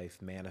 throughout your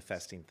life,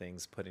 manifesting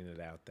things, putting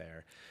it out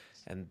there.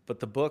 But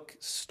the book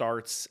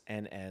starts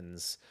and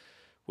ends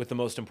with the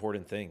most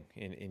important thing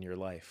in your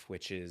life,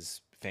 which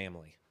is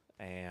family.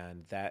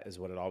 And that is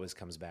what it always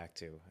comes back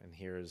to. And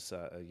here's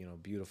a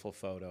beautiful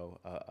photo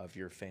of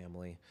your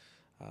family,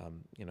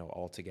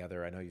 all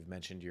together. I know you've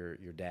mentioned your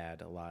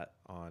dad a lot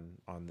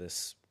on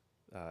this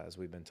as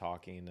we've been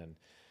talking, and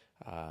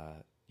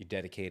you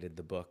dedicated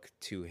the book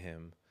to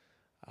him.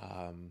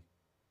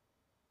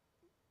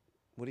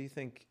 What do you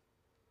think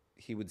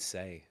he would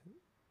say,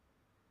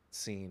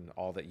 seeing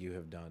all that you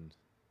have done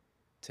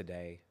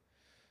today,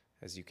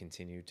 as you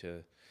continue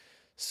to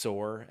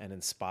soar and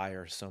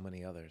inspire so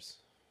many others.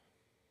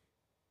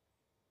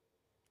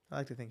 I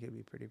like to think he'd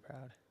be pretty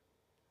proud.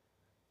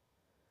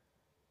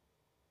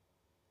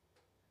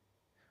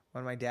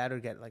 When my dad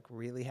would get like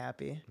really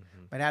happy,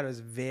 my dad was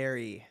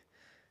very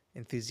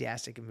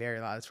enthusiastic and very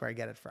loud. That's where I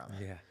get it from.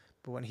 Yeah.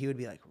 But when he would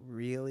be like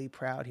really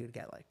proud, he would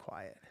get like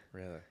quiet.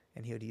 Really?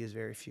 And he would use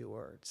very few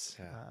words.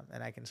 Yeah.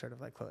 And I can sort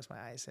of like close my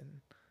eyes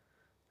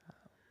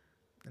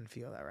and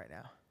feel that right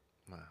now.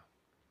 Wow.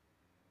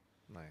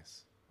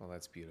 Nice. Well,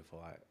 that's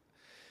beautiful.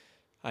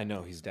 I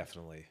know he's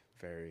definitely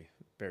very,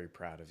 very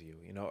proud of you.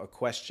 You know, a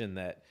question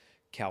that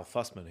Cal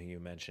Fussman, who you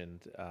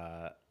mentioned,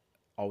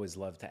 always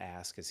loved to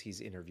ask, as he's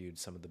interviewed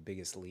some of the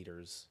biggest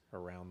leaders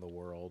around the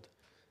world.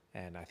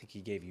 And I think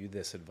he gave you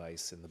this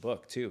advice in the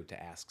book too,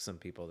 to ask some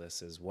people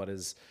this, is what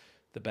is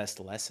the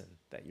best lesson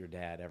that your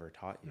dad ever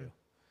taught you?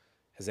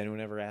 Has anyone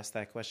ever asked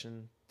that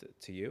question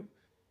to you?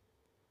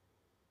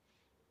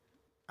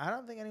 I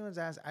don't think anyone's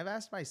asked. I've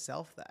asked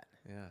myself that.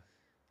 Yeah.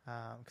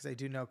 Because I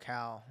do know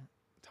Cal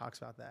talks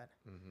about that.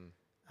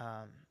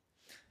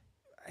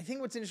 I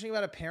think what's interesting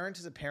about a parent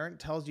is a parent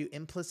tells you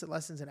implicit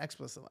lessons and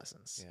explicit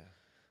lessons.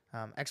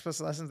 Yeah.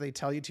 Explicit lessons they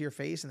tell you to your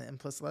face, and the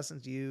implicit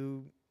lessons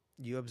you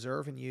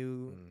observe and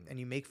you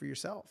make for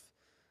yourself,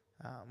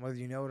 whether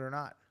you know it or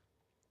not.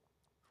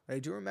 What I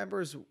do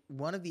remember is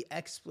one of the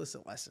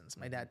explicit lessons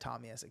my dad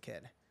taught me as a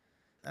kid.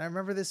 And I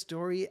remember this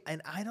story,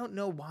 and I don't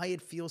know why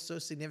it feels so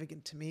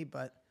significant to me,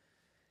 but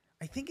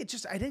I think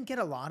I didn't get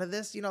a lot of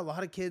this. You know, a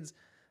lot of kids,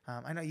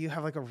 I know you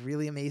have like a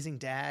really amazing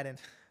dad, and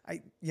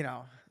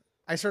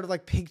I sort of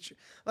like picture,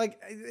 like,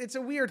 it's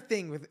a weird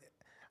thing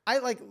I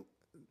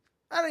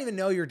don't even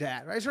know your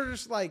dad. I sort of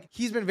just like,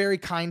 he's been very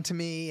kind to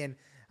me, and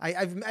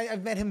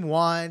I've met him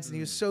once, and he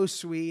was so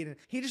sweet, and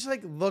he just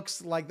like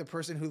looks like the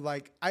person who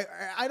like,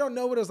 I don't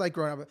know what it was like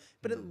growing up,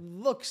 but it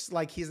looks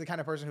like he's the kind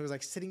of person who was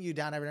like sitting you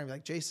down every night and be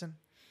like, Jason,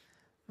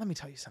 let me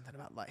tell you something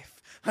about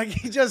life. Like,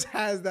 he just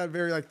has that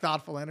very like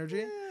thoughtful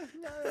energy.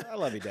 I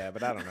love you, Dad,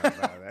 but I don't know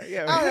about that.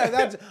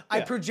 Yeah.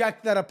 I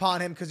project that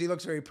upon him because he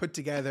looks very put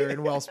together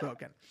and well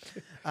spoken.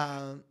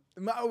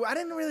 I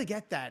didn't really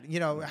get that. You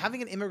know,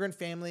 having an immigrant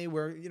family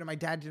where, you know, my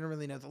dad didn't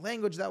really know the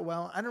language that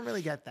well, I don't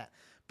really get that.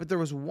 But there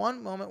was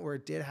one moment where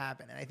it did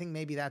happen, and I think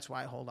maybe that's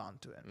why I hold on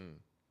to it.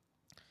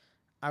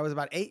 I was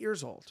about 8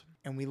 years old,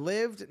 and we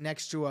lived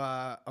next to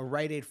a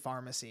Rite Aid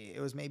pharmacy. It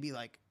was maybe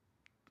like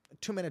a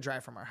 2-minute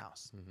drive from our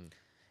house.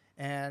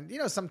 And, you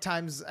know,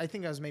 sometimes, I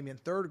think I was maybe in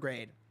 3rd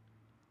grade,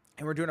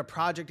 and we're doing a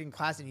project in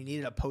class, and you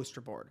needed a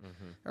poster board.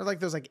 There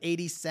was like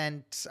 80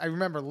 cents. I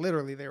remember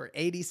literally they were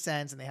 80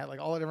 cents, and they had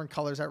like all the different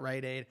colors at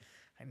Rite Aid.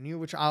 I knew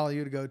which aisle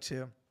you to go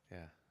to. Yeah.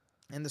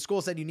 And the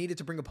school said you needed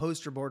to bring a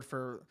poster board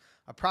for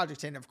a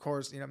project. And of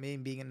course, you know, me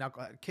being a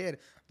knucklehead kid,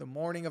 the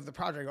morning of the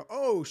project, I go,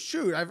 oh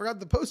shoot, I forgot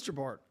the poster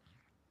board.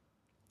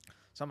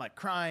 So I'm like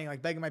crying,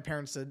 like begging my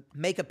parents to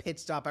make a pit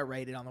stop at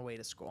Rite Aid on the way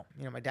to school.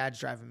 You know, my dad's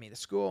driving me to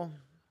school.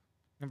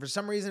 And for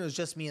some reason, it was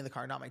just me in the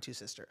car, not my 2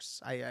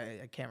 sisters.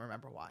 I can't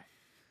remember why.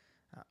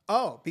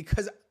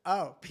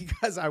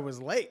 Because I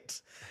was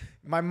late.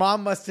 My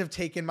mom must have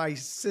taken my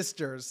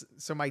sisters,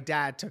 so my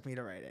dad took me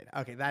to Rite Aid.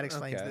 Okay, that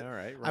explains it. All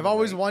right. I've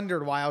always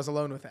wondered why I was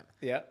alone with him.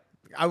 Yeah.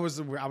 I was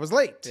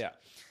late. Yeah.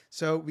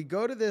 So we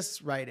go to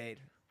this Rite Aid,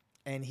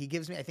 and he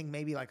gives me, I think,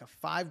 maybe like a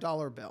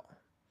 $5 bill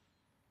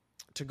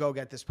to go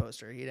get this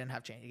poster. He didn't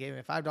have change. He gave me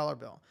a $5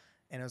 bill.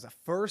 And it was the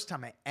first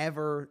time I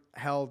ever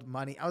held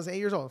money. I was 8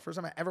 years old. The first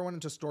time I ever went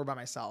into a store by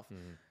myself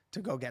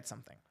to go get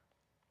something.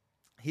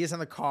 He is in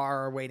the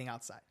car waiting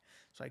outside.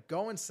 So I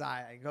go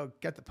inside. I go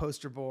get the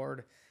poster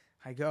board.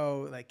 I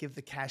go like give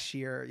the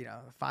cashier, you know,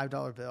 a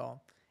 $5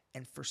 bill.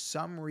 And for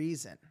some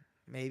reason,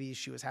 maybe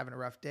she was having a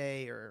rough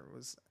day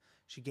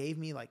she gave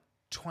me like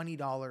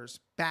 $20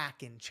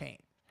 back in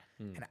change.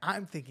 And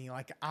I'm thinking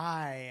like,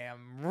 I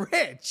am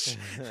rich.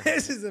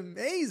 This is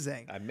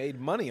amazing. I made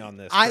money on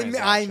this.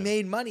 I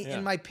made money. Yeah.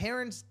 And my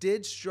parents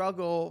did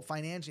struggle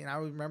financially. And I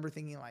remember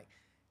thinking like,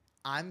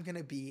 I'm going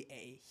to be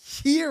a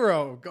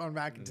hero going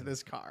back into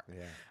this car.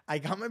 Yeah. I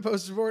got my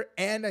poster board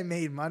and I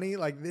made money.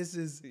 Like, this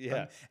is,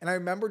 Yeah. And I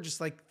remember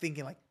just like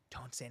thinking like,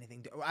 don't say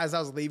anything. As I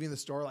was leaving the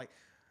store, like,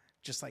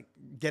 just like,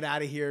 get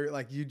out of here.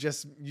 Like, you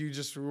just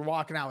were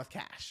walking out with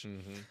cash.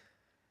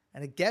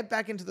 And I get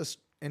back into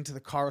the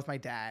car with my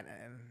dad,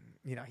 and,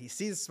 you know, he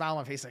sees a smile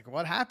on my face, like,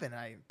 what happened?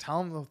 And I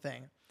tell him the whole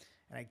thing,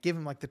 and I give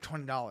him like the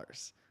 $20. I'm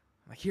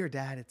like, here,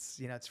 Dad,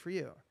 it's for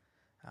you.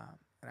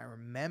 And I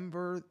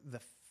remember the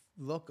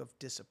look of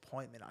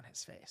disappointment on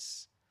his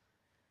face.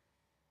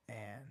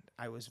 And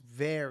I was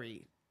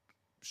very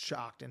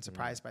shocked and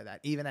surprised by that.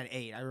 Even at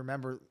 8, I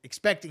remember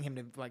expecting him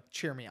to like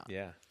cheer me on.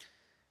 Yeah.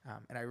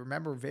 And I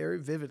remember very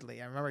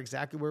vividly, I remember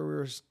exactly where we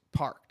were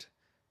parked,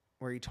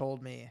 where he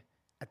told me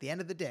at the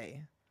end of the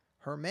day,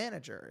 her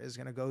manager is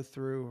going to go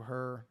through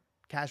her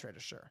cash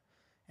register.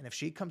 And if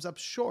she comes up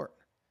short,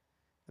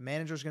 the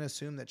manager is going to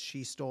assume that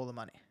she stole the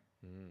money.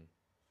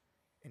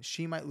 And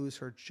she might lose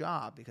her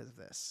job because of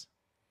this.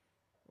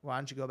 Why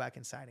don't you go back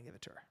inside and give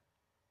it to her?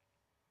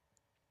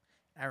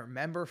 And I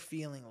remember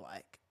feeling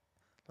like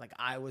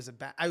I was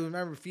I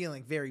remember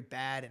feeling very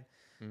bad. And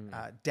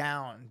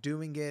down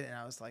doing it. And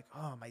I was like,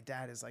 oh, my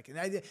dad is like,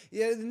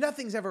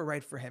 nothing's ever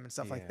right for him and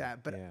stuff like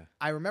that. But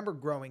I remember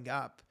growing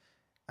up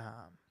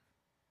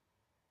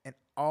and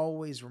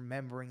always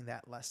remembering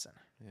that lesson.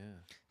 Yeah.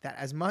 That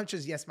as much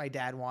as, yes, my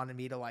dad wanted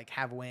me to like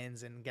have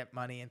wins and get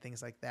money and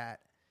things like that,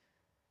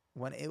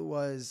 when it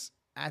was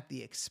at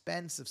the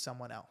expense of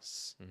someone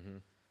else,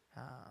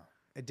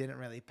 it didn't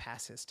really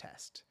pass his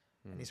test.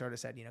 And he sort of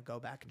said, go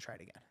back and try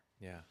it again.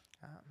 Yeah.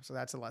 So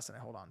that's a lesson I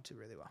hold on to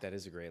really well. That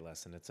is a great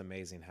lesson. It's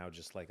amazing how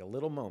just like a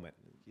little moment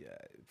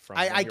from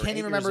I can't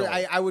even remember.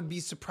 I would be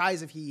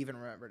surprised if he even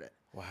remembered it.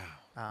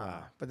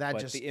 Wow. But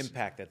just the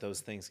impact that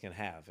those things can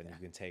have and you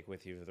can take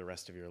with you for the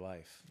rest of your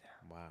life.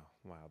 Yeah.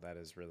 Wow. That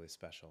is really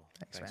special.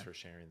 Thanks for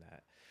sharing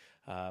that.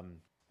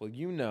 Well,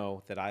 you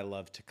know that I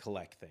love to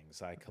collect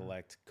things. I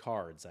collect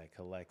cards. I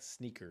collect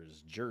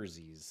sneakers,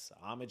 jerseys,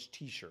 homage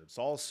t-shirts,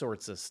 all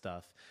sorts of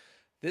stuff.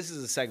 This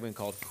is a segment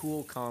called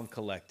Cool, Calm,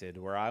 Collected,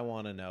 where I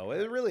want to know.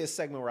 It's really a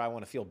segment where I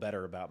want to feel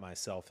better about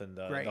myself and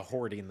the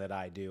hoarding that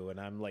I do. And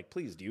I'm like,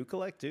 please, do you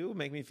collect too?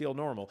 Make me feel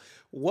normal.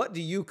 What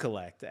do you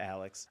collect,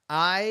 Alex?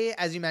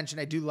 As you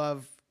mentioned, I do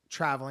love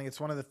traveling.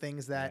 It's one of the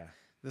things that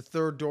the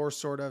third door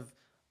sort of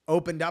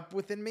opened up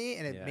within me,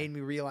 and it made me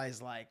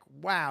realize, like,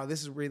 wow,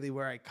 this is really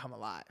where I come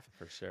alive.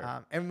 For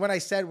sure. And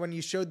when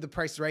you showed the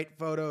Price is Right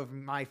photo of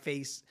my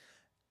face,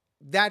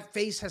 that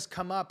face has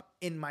come up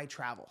in my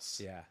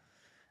travels. Yeah.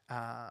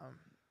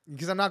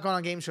 Because I'm not going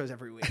on game shows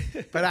every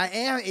week, but I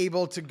am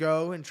able to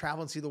go and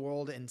travel and see the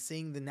world, and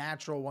seeing the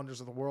natural wonders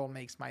of the world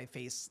makes my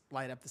face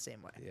light up the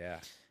same way. Yeah.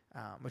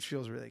 Which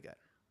feels really good.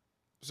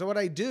 So what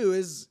I do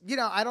is,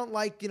 I don't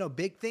like,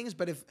 big things,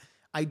 but if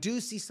I do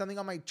see something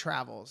on my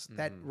travels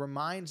that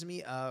reminds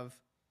me of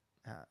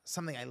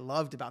something I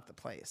loved about the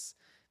place,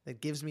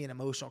 that gives me an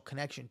emotional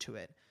connection to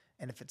it.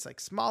 And if it's like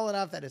small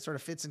enough that it sort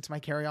of fits into my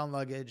carry-on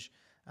luggage,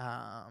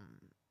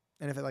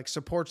 and if it like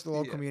supports the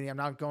local community, I'm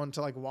not going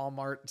to like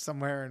Walmart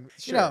somewhere and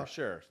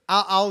Sure.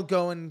 I'll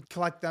go and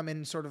collect them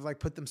and sort of like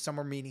put them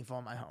somewhere meaningful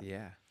in my home.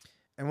 Yeah.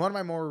 And one of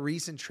my more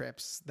recent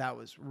trips that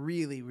was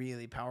really,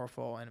 really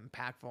powerful and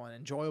impactful and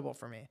enjoyable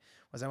for me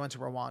was I went to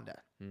Rwanda.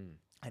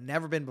 I'd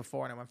never been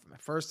before, and I went for my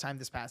first time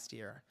this past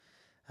year.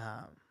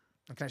 Can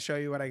I show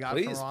you what I got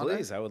from Rwanda?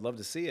 Please. I would love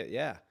to see it.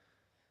 Yeah.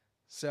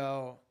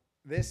 So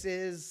this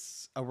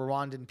is a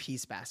Rwandan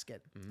peace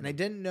basket. And I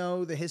didn't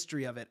know the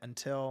history of it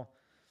until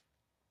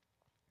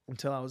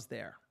I was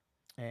there.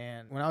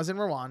 And when I was in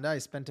Rwanda, I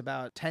spent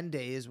about 10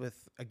 days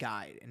with a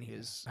guide, and he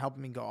was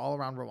helping me go all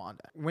around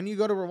Rwanda. When you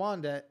go to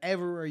Rwanda,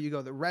 everywhere you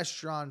go, the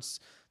restaurants,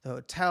 the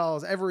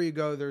hotels, everywhere you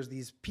go, there's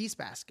these peace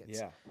baskets.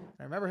 Yeah.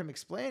 And I remember him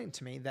explaining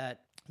to me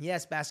that,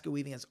 yes, basket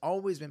weaving has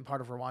always been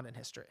part of Rwandan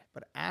history,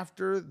 but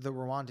after the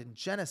Rwandan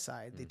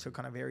genocide, they took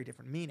on a very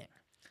different meaning.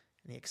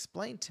 And he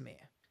explained to me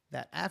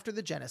that after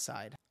the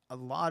genocide, a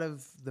lot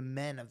of the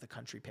men of the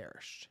country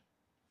perished.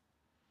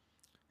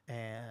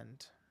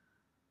 And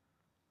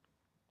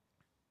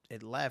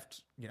it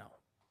left,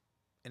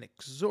 an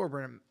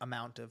exorbitant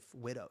amount of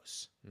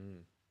widows.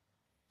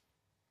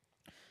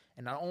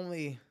 And not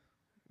only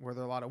were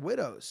there a lot of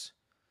widows,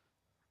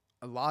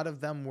 a lot of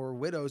them were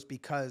widows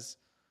because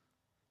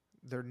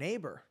their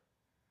neighbor,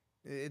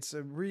 it's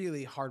a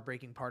really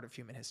heartbreaking part of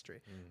human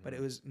history, but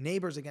it was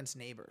neighbors against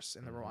neighbors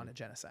in the Rwanda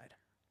genocide.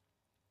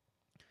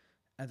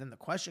 And then the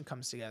question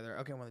comes together,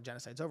 okay, when the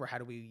genocide's over, how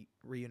do we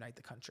reunite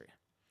the country?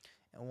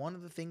 And one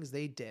of the things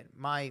they did,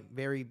 my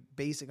very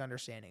basic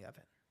understanding of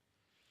it,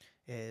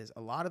 is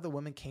a lot of the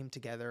women came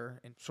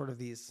together in sort of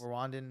these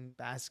Rwandan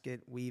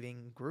basket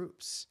weaving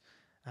groups.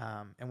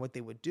 And what they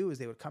would do is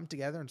they would come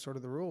together, and sort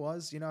of the rule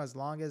was, as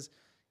long as,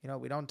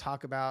 we don't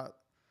talk about,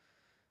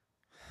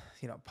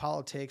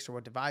 politics or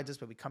what divides us,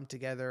 but we come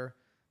together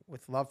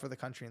with love for the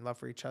country and love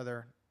for each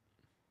other,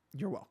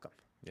 you're welcome.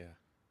 Yeah.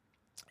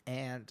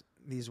 And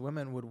these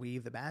women would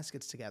weave the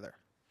baskets together.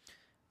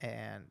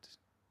 And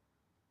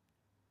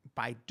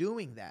by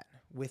doing that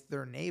with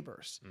their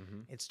neighbors,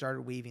 it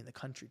started weaving the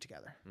country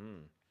together.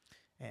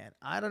 And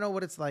I don't know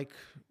what it's like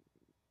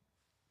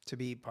to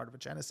be part of a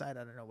genocide.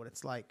 I don't know what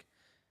it's like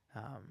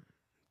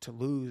to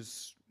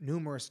lose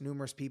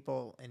numerous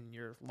people in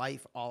your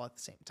life all at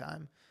the same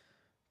time.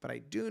 But I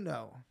do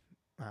know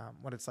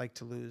what it's like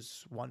to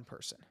lose one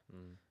person.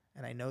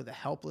 And I know the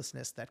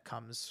helplessness that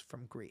comes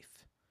from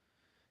grief.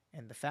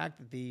 And the fact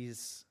that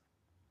these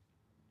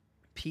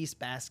peace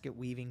basket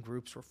weaving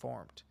groups were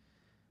formed,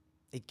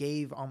 it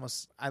gave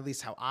almost, at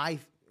least how I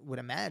would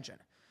imagine,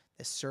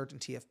 this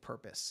certainty of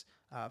purpose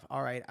of,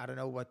 all right, I don't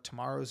know what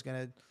tomorrow's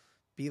going to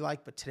be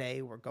like, but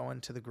today we're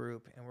going to the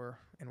group and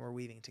we're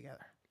weaving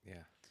together.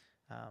 Yeah.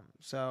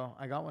 So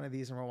I got one of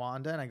these in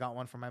Rwanda, and I got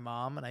one for my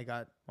mom, and I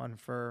got one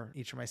for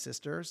each of my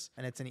sisters,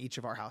 and it's in each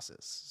of our houses.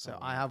 So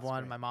I have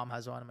one, my mom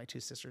has one, and my two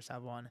sisters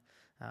have one.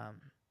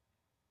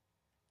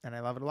 And I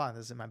love it a lot.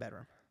 This is in my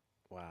bedroom.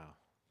 Wow.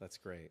 That's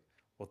great.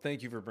 Well,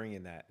 thank you for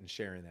bringing that and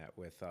sharing that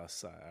with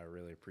us. I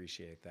really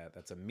appreciate that.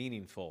 That's a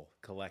meaningful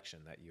collection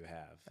that you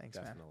have. Thanks,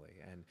 definitely.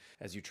 Man. And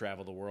as you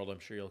travel the world, I'm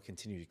sure you'll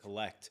continue to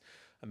collect.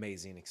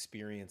 amazing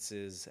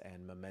experiences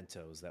and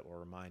mementos that will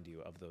remind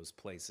you of those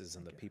places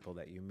and the people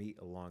that you meet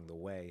along the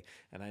way.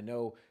 And I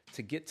know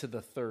to get to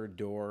the third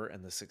door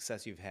and the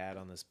success you've had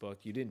on this book,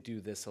 you didn't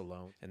do this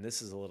alone. And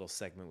this is a little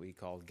segment we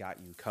called Got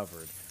You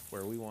Covered,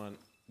 where we want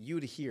you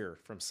to hear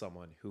from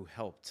someone who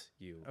helped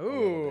you a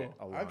little bit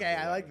along okay, the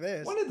I way. like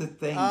this. One of the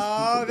things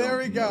Oh, people there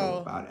we don't go. know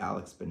about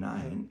Alex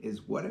Banayan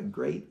is what a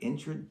great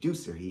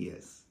introducer he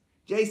is.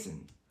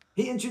 Jason,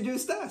 he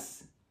introduced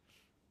us.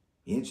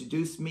 He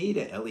introduced me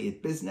to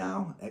Elliot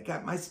Bisnow. That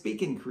got my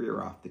speaking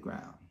career off the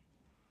ground.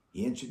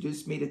 He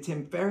introduced me to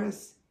Tim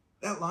Ferriss.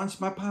 That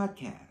launched my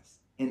podcast.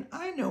 And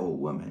I know a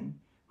woman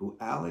who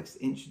Alex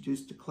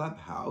introduced to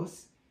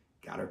Clubhouse,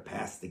 got her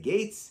past the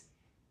gates.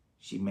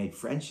 She made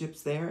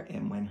friendships there,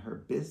 and when her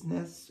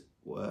business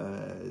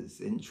was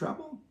in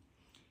trouble,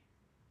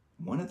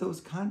 one of those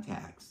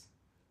contacts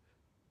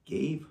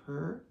gave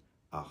her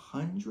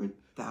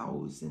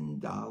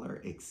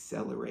 $100,000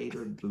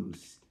 accelerator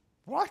boost.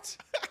 What?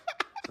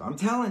 So I'm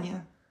telling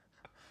you,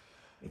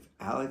 if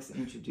Alex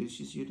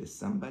introduces you to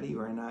somebody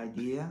or an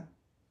idea,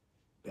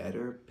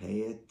 better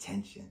pay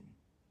attention.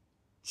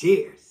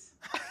 Cheers.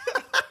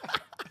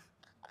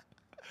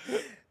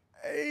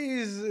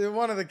 He's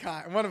one of a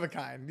kind.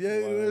 Yeah,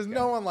 there's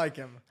no one like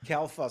him.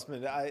 Cal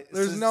Fussman.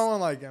 There's no one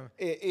like him.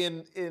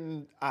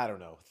 In I don't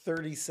know,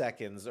 30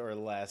 seconds or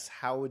less,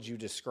 how would you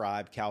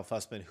describe Cal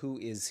Fussman? Who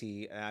is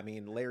he? I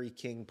mean, Larry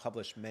King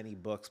published many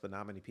books, but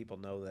not many people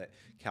know that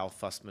Cal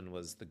Fussman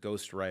was the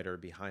ghostwriter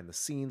behind the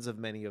scenes of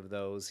many of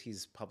those.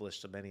 He's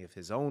published many of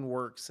his own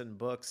works and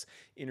books,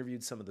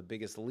 interviewed some of the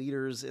biggest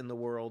leaders in the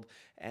world.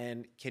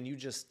 And can you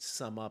just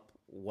sum up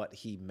what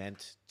he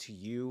meant to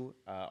you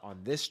on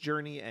this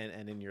journey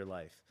and in your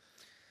life?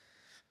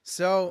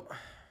 So,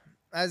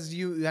 as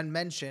you had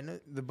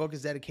mentioned, the book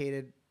is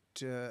dedicated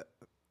to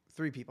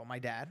three people: my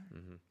dad,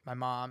 my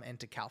mom, and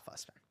to Cal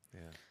Fussman.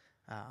 Yeah.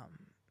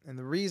 And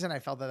the reason I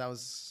felt that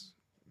was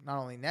not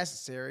only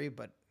necessary,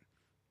 but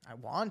I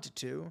wanted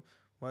to,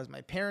 was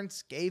my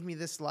parents gave me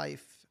this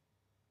life.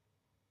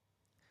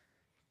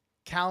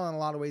 Cal, in a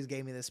lot of ways,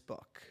 gave me this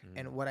book.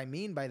 And what I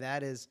mean by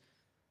that is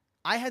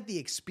I had the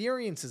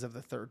experiences of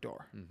the third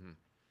door.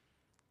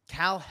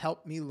 Cal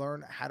helped me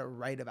learn how to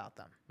write about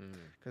them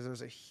because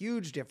there's a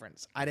huge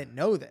difference. I didn't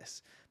know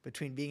this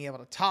between being able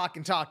to talk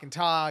and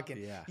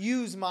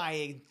use my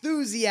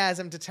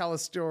enthusiasm to tell a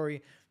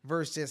story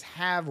versus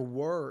have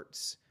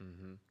words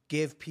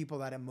give people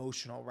that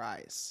emotional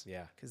rise.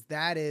 Yeah. Because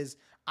that is,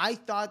 I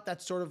thought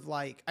that's sort of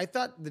like, I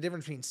thought the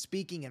difference between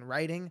speaking and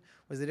writing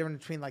was the difference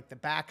between like the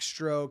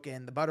backstroke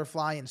and the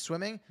butterfly and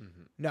swimming.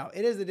 No,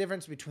 it is the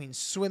difference between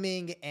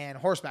swimming and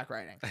horseback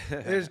riding.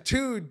 There's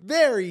two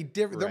very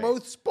different, they're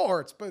both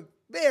sports, but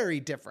very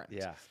different.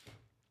 Yeah.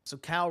 So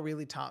Cal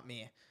really taught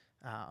me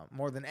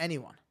more than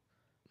anyone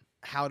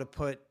how to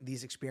put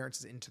these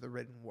experiences into the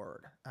written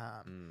word.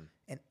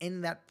 And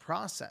in that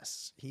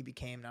process, he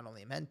became not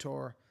only a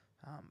mentor,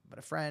 but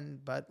a friend,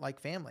 but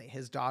like family.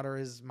 His daughter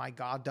is my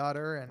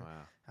goddaughter, and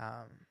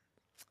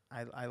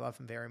I love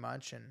him very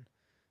much. And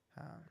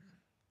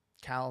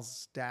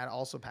Cal's dad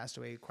also passed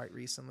away quite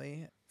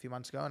recently, a few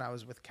months ago, and I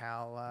was with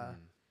Cal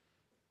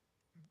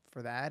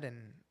for that,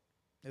 and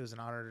it was an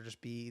honor to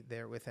just be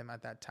there with him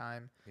at that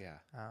time. Yeah.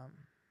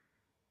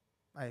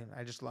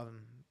 I just love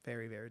him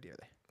very, very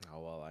dearly. Oh,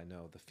 well, I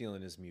know the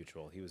feeling is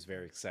mutual. He was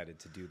very excited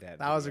to do that.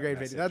 That was a great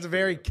video. That's a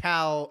very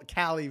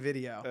Cali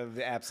video.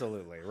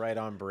 Absolutely. Right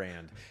on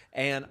brand.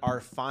 And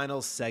our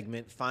final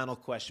segment, final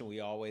question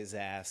we always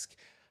ask.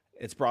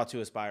 It's brought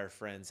to us by our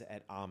friends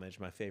at Homage,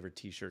 my favorite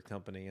t-shirt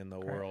company in the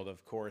world,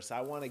 of course.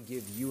 I want to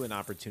give you an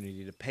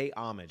opportunity to pay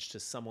homage to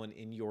someone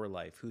in your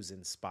life who's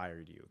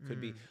inspired you. It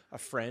could be a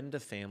friend,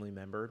 a family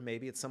member.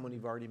 Maybe it's someone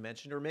you've already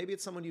mentioned, or maybe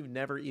it's someone you've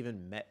never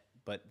even met,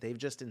 but they've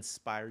just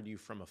inspired you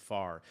from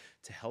afar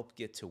to help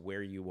get to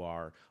where you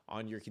are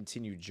on your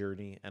continued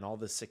journey and all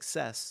the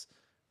success,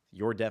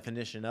 your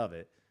definition of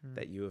it,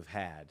 that you have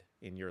had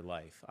in your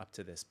life up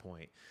to this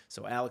point.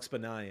 So Alex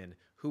Banayan,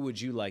 who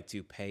would you like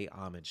to pay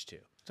homage to?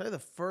 So the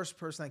first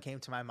person that came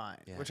to my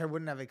mind, which I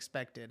wouldn't have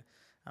expected,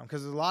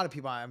 because there's a lot of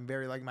people I'm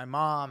very like my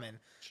mom and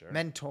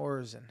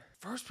mentors. And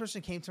first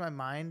person that came to my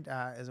mind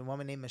is a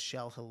woman named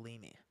Michelle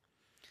Halimi.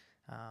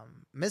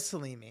 Miss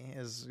Halimi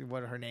is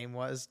what her name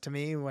was to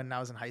me when I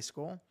was in high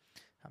school.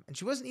 And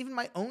she wasn't even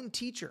my own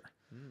teacher.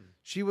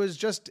 She was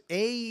just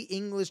a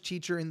English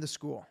teacher in the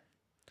school.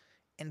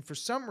 And for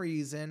some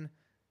reason,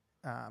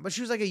 but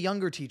she was like a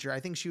younger teacher. I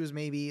think she was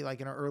maybe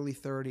like in her early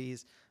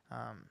 30s.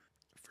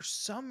 For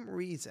some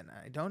reason,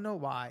 I don't know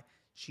why,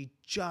 she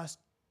just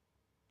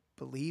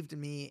believed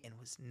in me and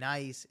was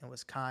nice and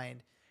was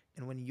kind.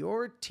 And when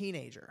you're a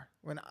teenager,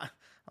 I'll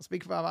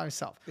speak about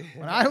myself.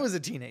 When I was a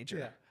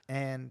teenager,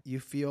 and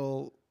you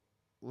feel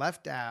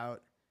left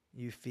out,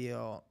 you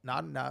feel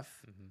not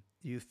enough,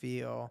 you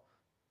feel,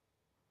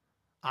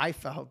 I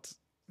felt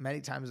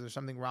many times there's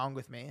something wrong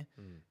with me.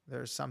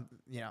 There's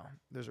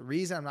there's a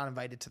reason I'm not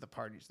invited to the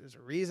parties. There's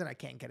a reason I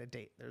can't get a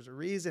date. There's a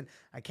reason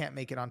I can't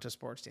make it onto a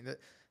sports team.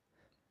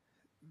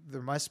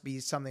 There must be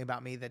something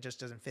about me that just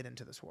doesn't fit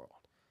into this world.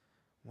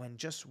 when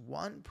just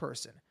one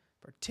person,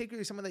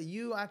 particularly someone that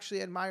you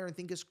actually admire and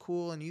think is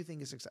cool and you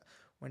think is successful,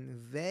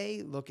 when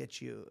they look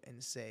at you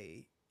and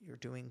say, you're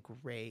doing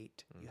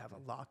great, you have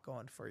a lot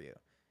going for you,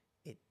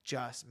 it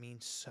just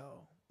means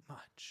so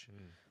much.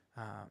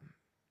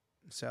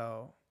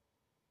 So,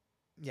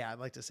 yeah, I'd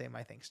like to say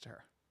my thanks to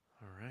her.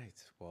 All right.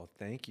 Well,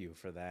 thank you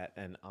for that.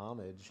 And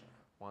Homage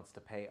wants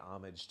to pay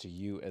homage to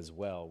you as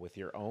well with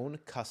your own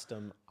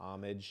custom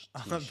homage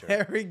t-shirt.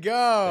 There we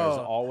go.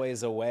 There's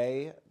always a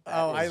way.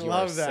 I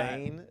love that.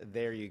 Saying.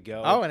 There you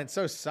go. Oh, and it's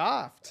so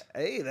soft.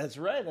 Hey, that's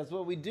right. That's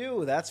what we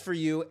do. That's for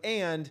you.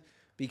 And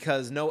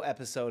because no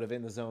episode of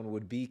In the Zone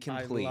would be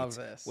complete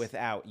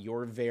without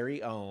your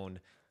very own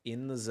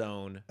In the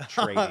Zone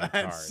trading card.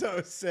 That's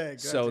so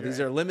sick. So these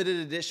are limited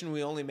edition.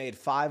 We only made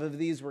 5 of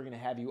these. We're going to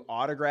have you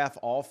autograph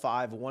all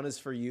 5. 1 is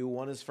for you.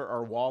 1 is for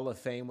our wall of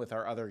fame with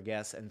our other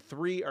guests. And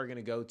 3 are going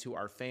to go to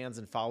our fans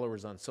and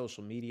followers on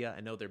social media. I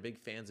know they're big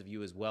fans of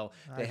you as well.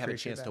 They have a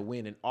chance to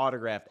win an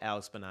autographed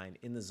Alex Banayan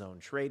In the Zone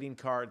trading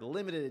card.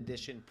 Limited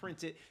edition.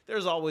 Print it.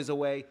 There's always a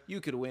way. You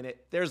could win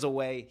it. There's a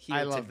way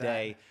here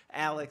today.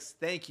 Alex,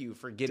 thank you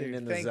for getting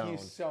in the zone. Thank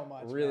you so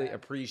much. Really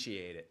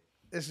appreciate it.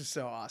 This is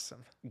so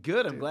awesome.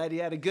 Good. I'm glad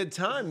you had a good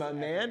time, my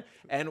man.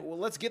 And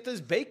let's get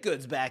those baked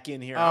goods back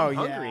in here. I'm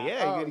hungry.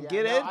 Yeah, you gonna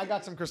get in? I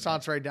got some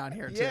croissants right down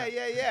here, too.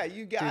 Yeah.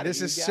 You got it.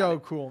 This is so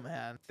cool,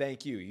 man.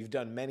 Thank you. You've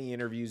done many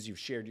interviews. You've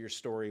shared your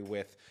story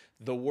with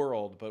the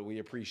world, but we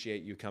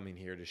appreciate you coming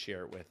here to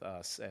share it with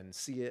us and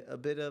see a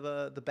bit of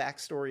the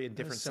backstory and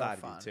different side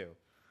of you, too.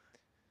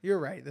 You're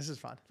right. This is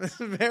fun.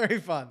 This is very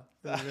fun.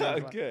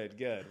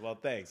 Good. Well,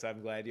 thanks. I'm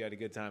glad you had a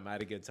good time. I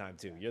had a good time,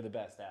 too. You're the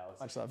best,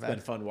 Alex. Much love, It's been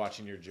fun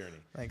watching your journey.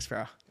 Thanks,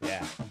 bro.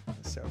 Yeah.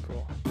 It's so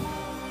cool.